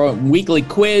executive of our weekly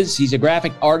quiz. He's a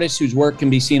graphic artist whose work can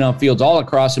be seen on fields all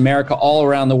across America, all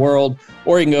around the world,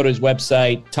 or you can go to his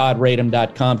website,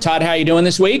 toddradom.com. Todd, how are you doing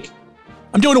this week?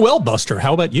 I'm doing well, Buster.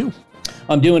 How about you?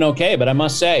 I'm doing okay, but I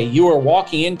must say, you are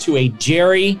walking into a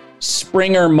Jerry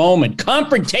Springer moment.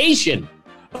 Confrontation.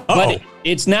 But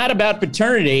it's not about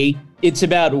paternity. It's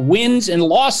about wins and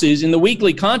losses in the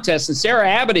weekly contest, and Sarah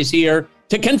Abbott is here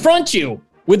to confront you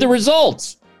with the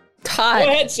results. Todd.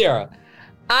 Go ahead, Sarah.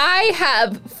 I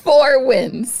have 4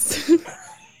 wins.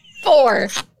 4.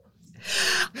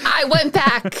 I went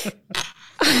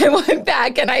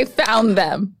back and I found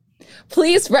them.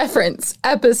 Please reference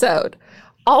episode.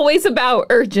 Always about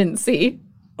urgency.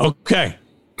 Okay.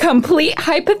 Complete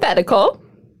hypothetical.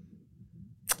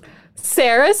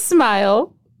 Sarah's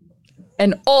smile.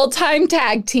 An all-time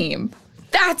tag team.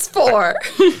 That's 4.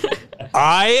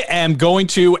 I am going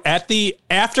to,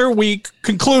 after we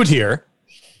conclude here,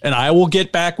 and I will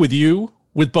get back with you,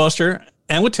 with Buster,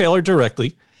 and with Taylor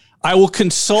directly, I will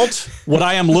consult what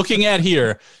I am looking at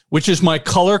here, which is my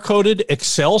color-coded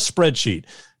Excel spreadsheet.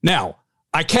 Now,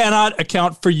 I cannot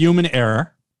account for human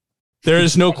error. There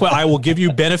is no, I will give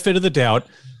you benefit of the doubt,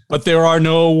 but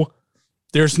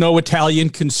there's no Italian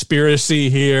conspiracy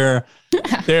here.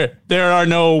 There are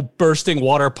no bursting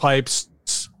water pipes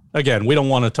Again, we don't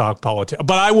want to talk politics,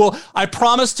 but I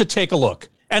promise to take a look,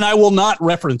 and I will not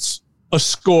reference a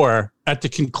score at the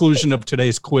conclusion of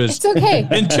today's quiz. It's okay.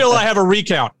 Until I have a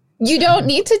recount. You don't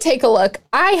need to take a look.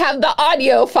 I have the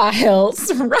audio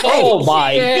files right Oh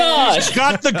my here. gosh.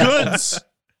 Got the goods.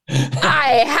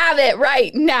 I have it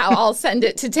right now. I'll send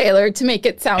it to Taylor to make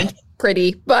it sound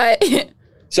pretty, but...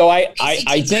 So I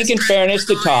think in fairness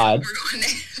to Todd...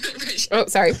 Oh,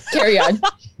 sorry. Carry on.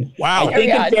 Wow. I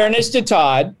think in fairness to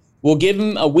Todd, we'll give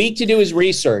him a week to do his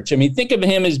research. I mean, think of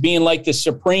him as being like the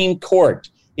Supreme Court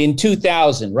in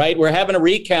 2000, right? We're having a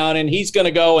recount, and he's going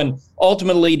to go and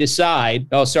ultimately decide.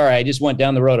 Oh, sorry, I just went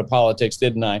down the road of politics,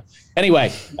 didn't I?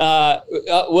 Anyway,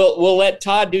 we'll let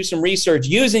Todd do some research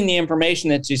using the information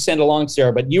that you sent along,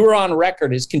 Sarah. But you were on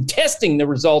record as contesting the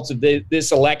results of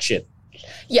this election.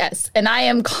 Yes, and I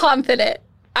am confident.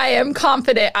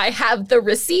 I have the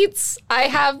receipts. I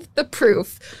have the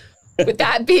proof. With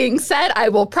that being said, I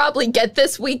will probably get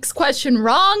this week's question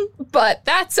wrong, but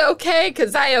that's okay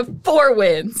because I have 4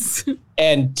 wins.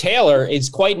 And Taylor is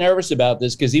quite nervous about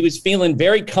this because he was feeling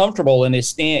very comfortable in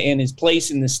his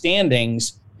place in the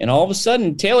standings. And all of a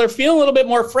sudden, Taylor feeling a little bit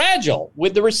more fragile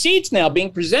with the receipts now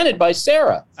being presented by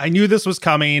Sarah. I knew this was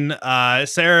coming.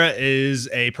 Sarah is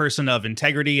a person of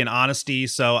integrity and honesty,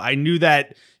 so I knew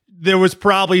that there was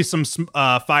probably some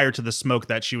fire to the smoke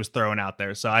that she was throwing out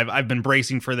there. So I've been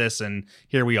bracing for this, and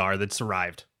here we are. That's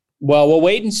arrived. Well, we'll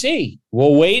wait and see.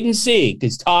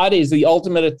 Because Todd is the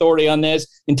ultimate authority on this.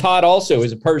 And Todd also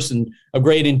is a person of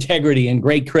great integrity and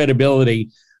great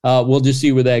credibility. We'll just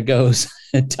see where that goes.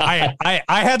 I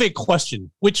have a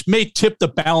question which may tip the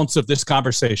balance of this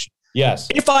conversation. Yes.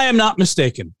 If I am not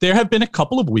mistaken, there have been a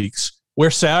couple of weeks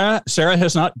where Sarah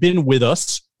has not been with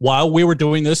us while we were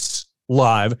doing this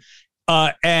live.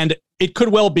 And it could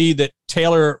well be that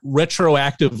Taylor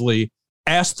retroactively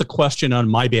asked the question on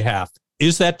my behalf.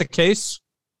 Is that the case?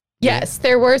 Yes,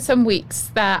 there were some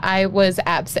weeks that I was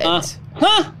absent.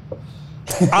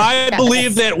 I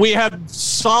believe that we have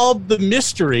solved the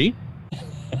mystery.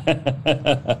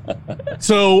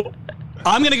 So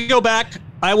I'm going to go back.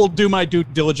 I will do my due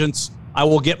diligence. I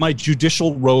will get my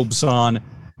judicial robes on.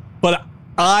 But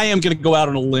I am going to go out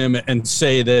on a limb and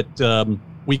say that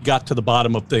we got to the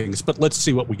bottom of things. But let's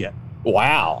see what we get.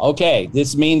 Wow. Okay.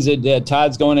 This means that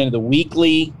Todd's going into the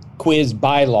weekly quiz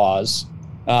bylaws.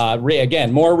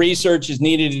 Again, more research is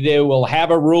needed to do. We'll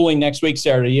have a ruling next week,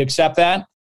 Sarah. Do you accept that?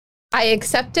 I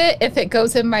accept it if it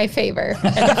goes in my favor.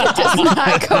 And if it does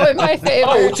not go in my favor.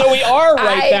 Oh, so we are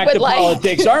back to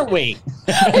politics, aren't we?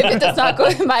 If it does not go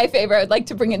in my favor, I'd like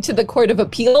to bring it to the Court of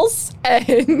Appeals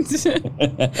and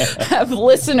have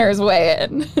listeners weigh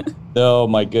in. Oh,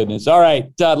 my goodness. All right,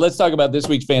 Todd, let's talk about this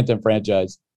week's Phantom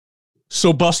franchise.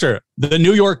 So, Buster, the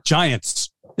New York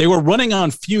Giants, they were running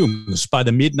on fumes by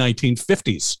the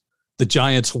mid-1950s. The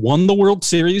Giants won the World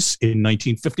Series in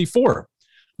 1954.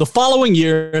 The following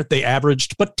year, they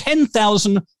averaged but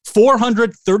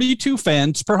 10,432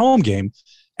 fans per home game.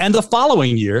 And the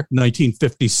following year,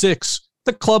 1956,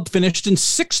 the club finished in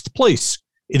 6th place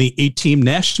in the 8-team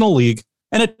National League,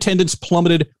 and attendance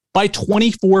plummeted by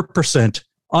 24%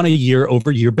 on a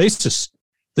year-over-year basis.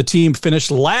 The team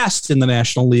finished last in the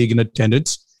National League in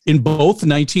attendance in both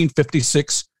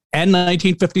 1956 and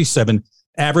 1957,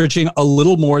 averaging a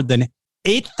little more than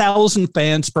 8,000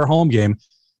 fans per home game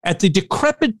at the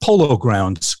decrepit Polo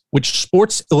Grounds, which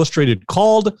Sports Illustrated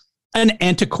called an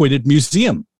antiquated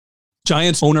museum.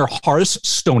 Giants owner Horace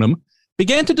Stoneham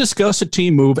began to discuss a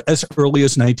team move as early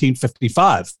as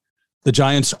 1955. The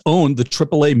Giants owned the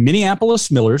AAA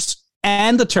Minneapolis Millers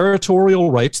and the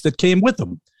territorial rights that came with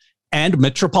them, and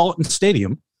Metropolitan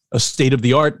Stadium, a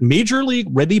state-of-the-art Major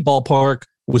League-ready ballpark,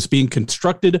 was being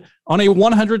constructed on a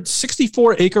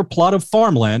 164-acre plot of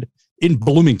farmland in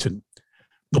Bloomington.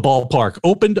 The ballpark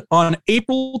opened on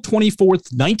April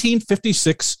 24th,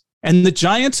 1956, and the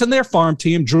Giants and their farm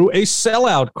team drew a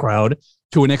sellout crowd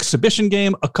to an exhibition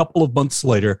game a couple of months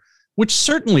later, which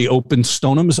certainly opened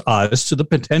Stoneham's eyes to the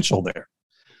potential there.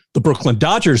 The Brooklyn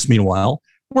Dodgers, meanwhile,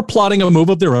 were plotting a move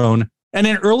of their own, and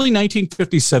in early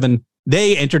 1957,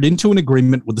 they entered into an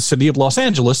agreement with the city of Los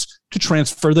Angeles to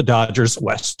transfer the Dodgers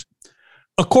west.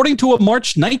 According to a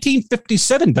March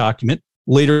 1957 document,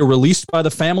 later released by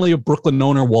the family of Brooklyn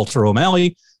owner Walter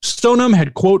O'Malley, Stoneham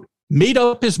had, quote, made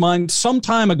up his mind some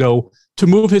time ago to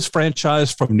move his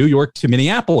franchise from New York to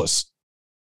Minneapolis.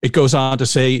 It goes on to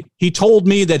say, he told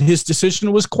me that his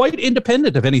decision was quite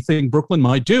independent of anything Brooklyn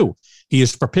might do. He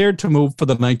is prepared to move for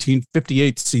the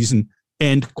 1958 season,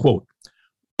 end quote.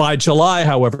 By July,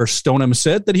 however, Stoneham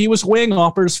said that he was weighing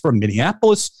offers from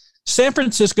Minneapolis, San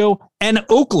Francisco, and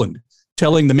Oakland,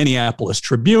 telling the Minneapolis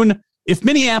Tribune If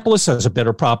Minneapolis has a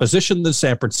better proposition than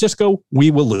San Francisco,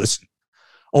 we will listen.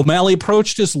 O'Malley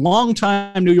approached his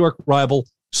longtime New York rival,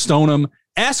 Stoneham,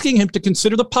 asking him to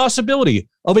consider the possibility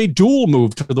of a dual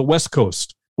move to the West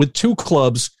Coast, with two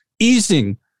clubs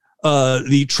easing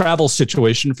the travel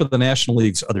situation for the National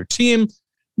League's other team,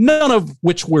 none of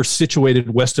which were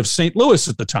situated west of St. Louis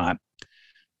at the time.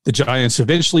 The Giants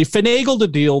eventually finagled a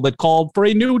deal that called for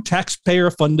a new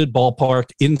taxpayer-funded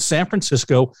ballpark in San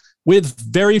Francisco with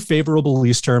very favorable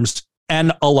lease terms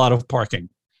and a lot of parking.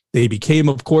 They became,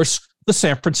 of course, the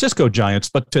San Francisco Giants.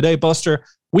 But today, Buster,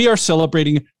 we are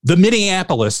celebrating the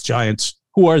Minneapolis Giants,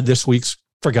 who are this week's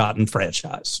forgotten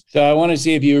franchise. So I want to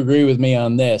see if you agree with me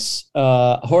on this.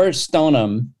 Horace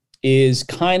Stoneham is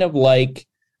kind of like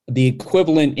the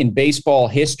equivalent in baseball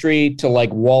history to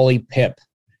like Wally Pipp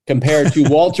compared to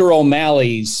Walter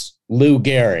O'Malley's Lou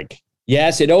Gehrig.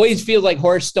 Yes, it always feels like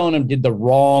Horace Stoneham did the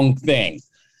wrong thing.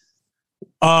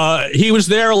 He was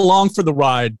there along for the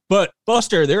ride. But,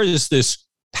 Buster, there is this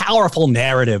powerful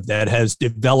narrative that has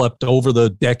developed over the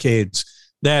decades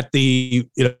that the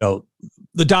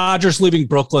Dodgers leaving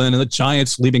Brooklyn and the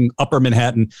Giants leaving Upper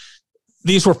Manhattan,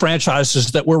 these were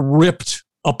franchises that were ripped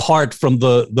apart from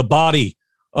the body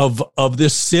of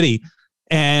this city.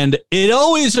 And it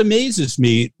always amazes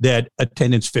me that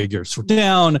attendance figures were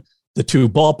down. The two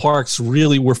ballparks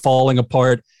really were falling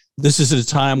apart. This is at a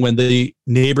time when the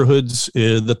neighborhoods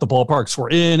that the ballparks were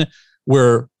in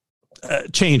were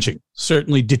changing,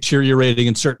 certainly deteriorating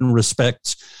in certain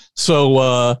respects.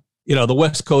 So, the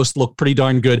West Coast looked pretty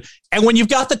darn good. And when you've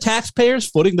got the taxpayers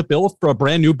footing the bill for a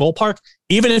brand new ballpark,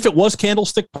 even if it was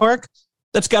Candlestick Park,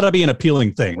 that's got to be an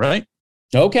appealing thing, right?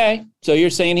 Okay. So you're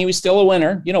saying he was still a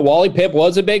winner. Wally Pipp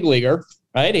was a big leaguer,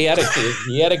 right? He had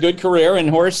a good career, and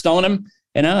Horace Stoneham,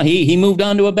 he moved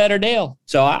on to a better deal.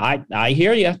 So I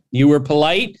hear you. You were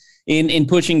polite in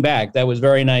pushing back. That was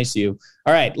very nice of you.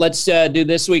 All right, let's do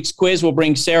this week's quiz. We'll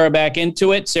bring Sarah back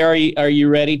into it. Sarah, are you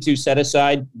ready to set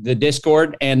aside the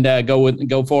Discord and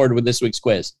go forward with this week's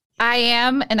quiz? I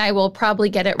am, and I will probably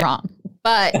get it wrong,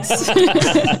 but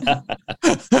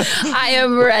I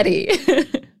am ready.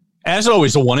 As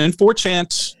always, a 1 in 4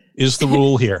 chance is the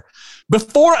rule here.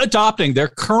 Before adopting their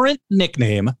current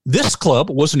nickname, this club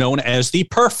was known as the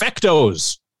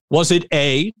Perfectos. Was it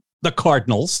A, the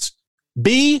Cardinals,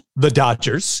 B, the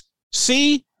Dodgers,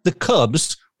 C, the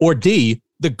Cubs, or D,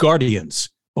 the Guardians?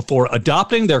 Before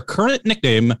adopting their current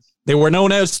nickname, they were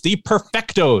known as the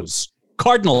Perfectos.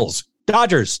 Cardinals,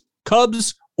 Dodgers,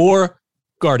 Cubs, or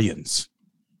Guardians?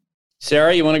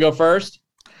 Sarah, you want to go first?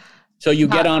 So you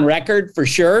get on record for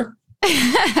sure?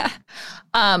 I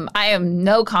have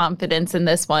no confidence in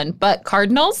this one, but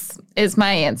Cardinals is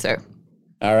my answer.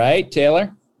 All right,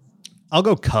 Taylor? I'll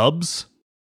go Cubs.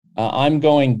 I'm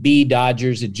going B,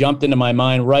 Dodgers. It jumped into my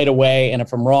mind right away, and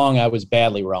if I'm wrong, I was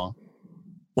badly wrong.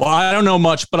 Well, I don't know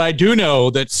much, but I do know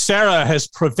that Sarah has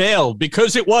prevailed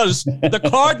because it was the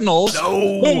Cardinals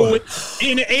who,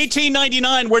 in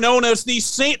 1899, were known as the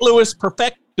St. Louis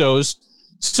Perfectos.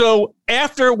 So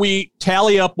after we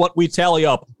tally up what we tally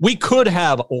up, we could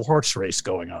have a horse race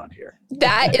going on here.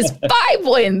 That is 5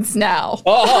 wins now.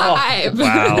 5.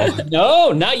 Wow.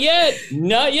 No, not yet.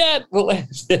 Not yet. We'll wait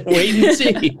and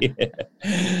see.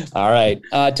 All right.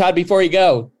 Todd, before you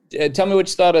go, tell me what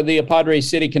you thought of the Padres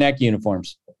City Connect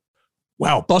uniforms.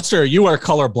 Wow. Buster, you are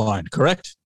colorblind,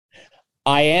 correct?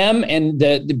 I am. And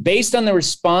based on the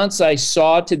response I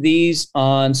saw to these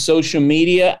on social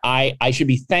media, I should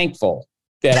be thankful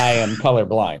that I am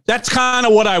colorblind. That's kind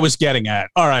of what I was getting at.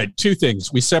 All right, 2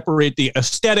 things. We separate the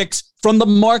aesthetics from the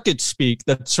market speak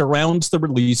that surrounds the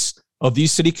release of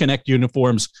these City Connect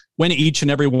uniforms when each and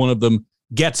every one of them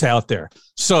gets out there.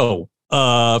 So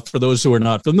for those who are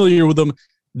not familiar with them,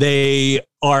 they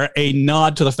are a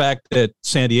nod to the fact that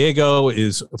San Diego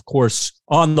is, of course,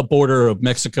 on the border of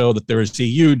Mexico, that there is a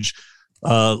huge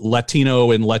Latino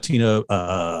and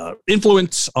Latina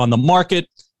influence on the market.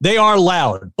 They are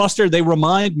loud. Buster, they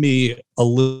remind me a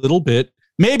little bit,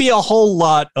 maybe a whole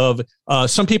lot of,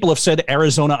 some people have said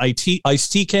Arizona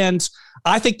iced tea cans.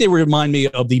 I think they remind me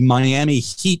of the Miami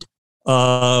Heat,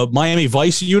 Miami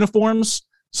Vice uniforms.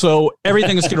 So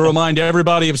everything is going to remind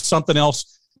everybody of something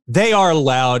else. They are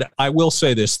loud. I will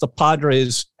say this. The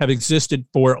Padres have existed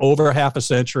for over half a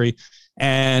century,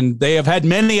 and they have had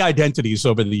many identities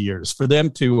over the years. For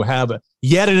them to have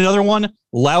yet another one,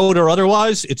 loud or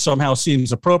otherwise, it somehow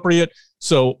seems appropriate.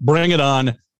 So bring it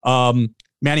on.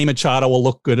 Manny Machado will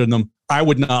look good in them. I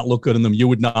would not look good in them. You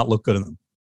would not look good in them.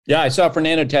 Yeah, I saw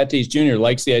Fernando Tatis Jr.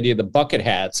 likes the idea of the bucket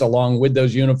hats along with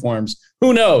those uniforms.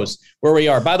 Who knows where we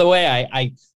are? By the way,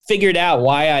 I figured out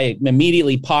why I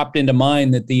immediately popped into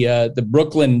mind that the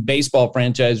Brooklyn baseball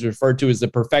franchise referred to as the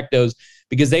Perfectos,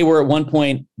 because they were at one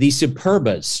point the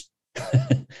Superbas.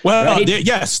 Well, right?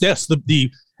 yes,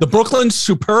 the Brooklyn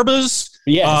Superbas,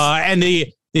 yes, and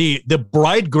the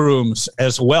bridegrooms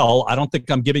as well. I don't think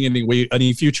I'm giving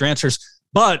any future answers,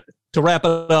 but to wrap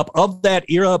it up, of that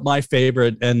era, my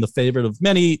favorite and the favorite of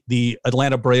many, the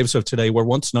Atlanta Braves of today were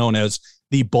once known as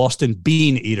the Boston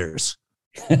Bean Eaters.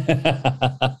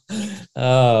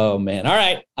 Oh man! All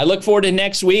right, I look forward to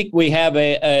next week. We have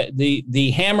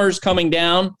the hammers coming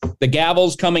down, the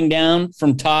gavels coming down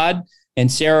from Todd,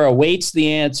 and Sarah awaits the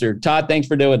answer. Todd, thanks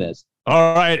for doing this.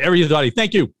 All right, everybody,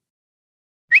 thank you.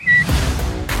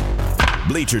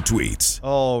 Bleacher Tweets.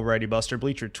 Alrighty, Buster.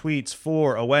 Bleacher Tweets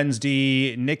for a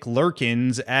Wednesday. Nick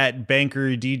Lurkins at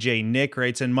Banker DJ Nick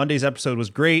writes in, Monday's episode was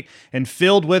great and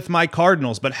filled with my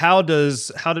Cardinals, but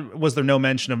was there no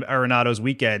mention of Arenado's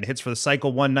weekend? Hits for the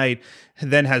cycle one night,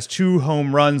 then has 2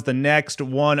 home runs the next,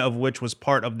 one of which was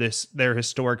part of their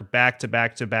historic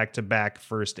back-to-back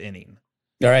first inning.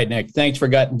 All right, Nick, thanks for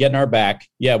getting our back.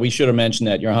 Yeah, we should have mentioned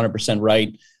that. You're 100%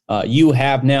 right. You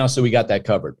have now, so we got that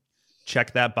covered.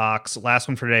 Check that box. Last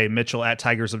one for today. Mitchell at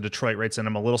Tigers of Detroit writes in,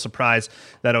 I'm a little surprised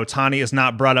that Ohtani is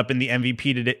not brought up in the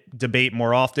MVP debate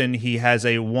more often. He has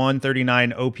a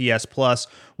 139 OPS plus,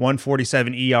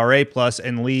 147 ERA plus,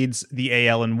 and leads the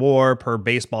AL in WAR per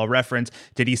Baseball Reference.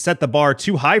 Did he set the bar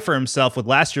too high for himself with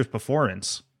last year's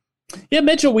performance? Yeah,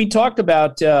 Mitchell, we talked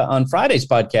about on Friday's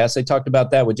podcast, I talked about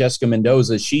that with Jessica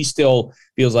Mendoza. She still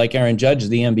feels like Aaron Judge is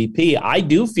the MVP. I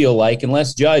do feel like,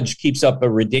 unless Judge keeps up a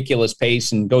ridiculous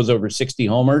pace and goes over 60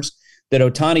 homers, that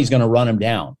Ohtani's going to run him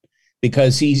down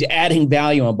because he's adding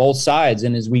value on both sides.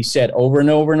 And as we said over and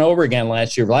over and over again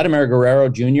last year, Vladimir Guerrero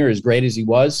Jr., as great as he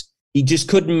was, he just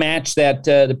couldn't match that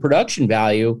the production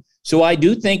value. So I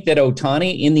do think that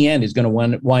Ohtani, in the end, is going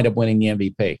to wind up winning the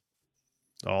MVP.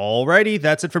 Alrighty,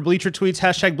 that's it for Bleacher Tweets.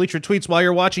 Hashtag Bleacher Tweets while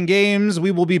you're watching games.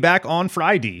 We will be back on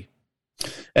Friday.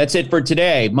 That's it for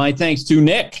today. My thanks to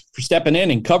Nick for stepping in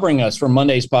and covering us for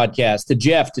Monday's podcast, to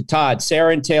Jeff, to Todd,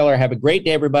 Sarah, and Taylor. Have a great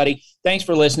day, everybody. Thanks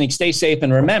for listening. Stay safe.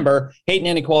 And remember, hate and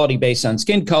inequality based on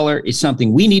skin color is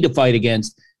something we need to fight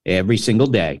against every single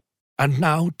day. And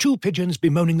now, 2 pigeons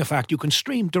bemoaning the fact you can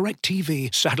stream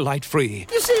DirecTV satellite-free.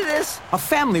 You see this? A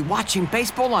family watching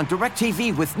baseball on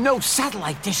DirecTV with no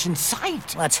satellite dish in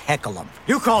sight. Let's heckle them.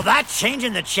 You call that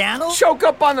changing the channel? Choke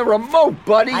up on the remote,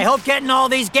 buddy. I hope getting all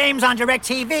these games on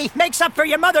DirecTV makes up for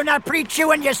your mother not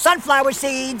pre-chewing your sunflower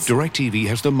seeds. DirecTV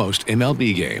has the most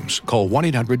MLB games. Call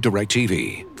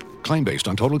 1-800-DirecTV. Claim based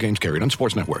on total games carried on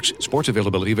sports networks. Sports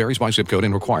availability varies by zip code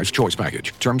and requires choice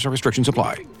package. Terms and restrictions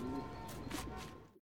apply.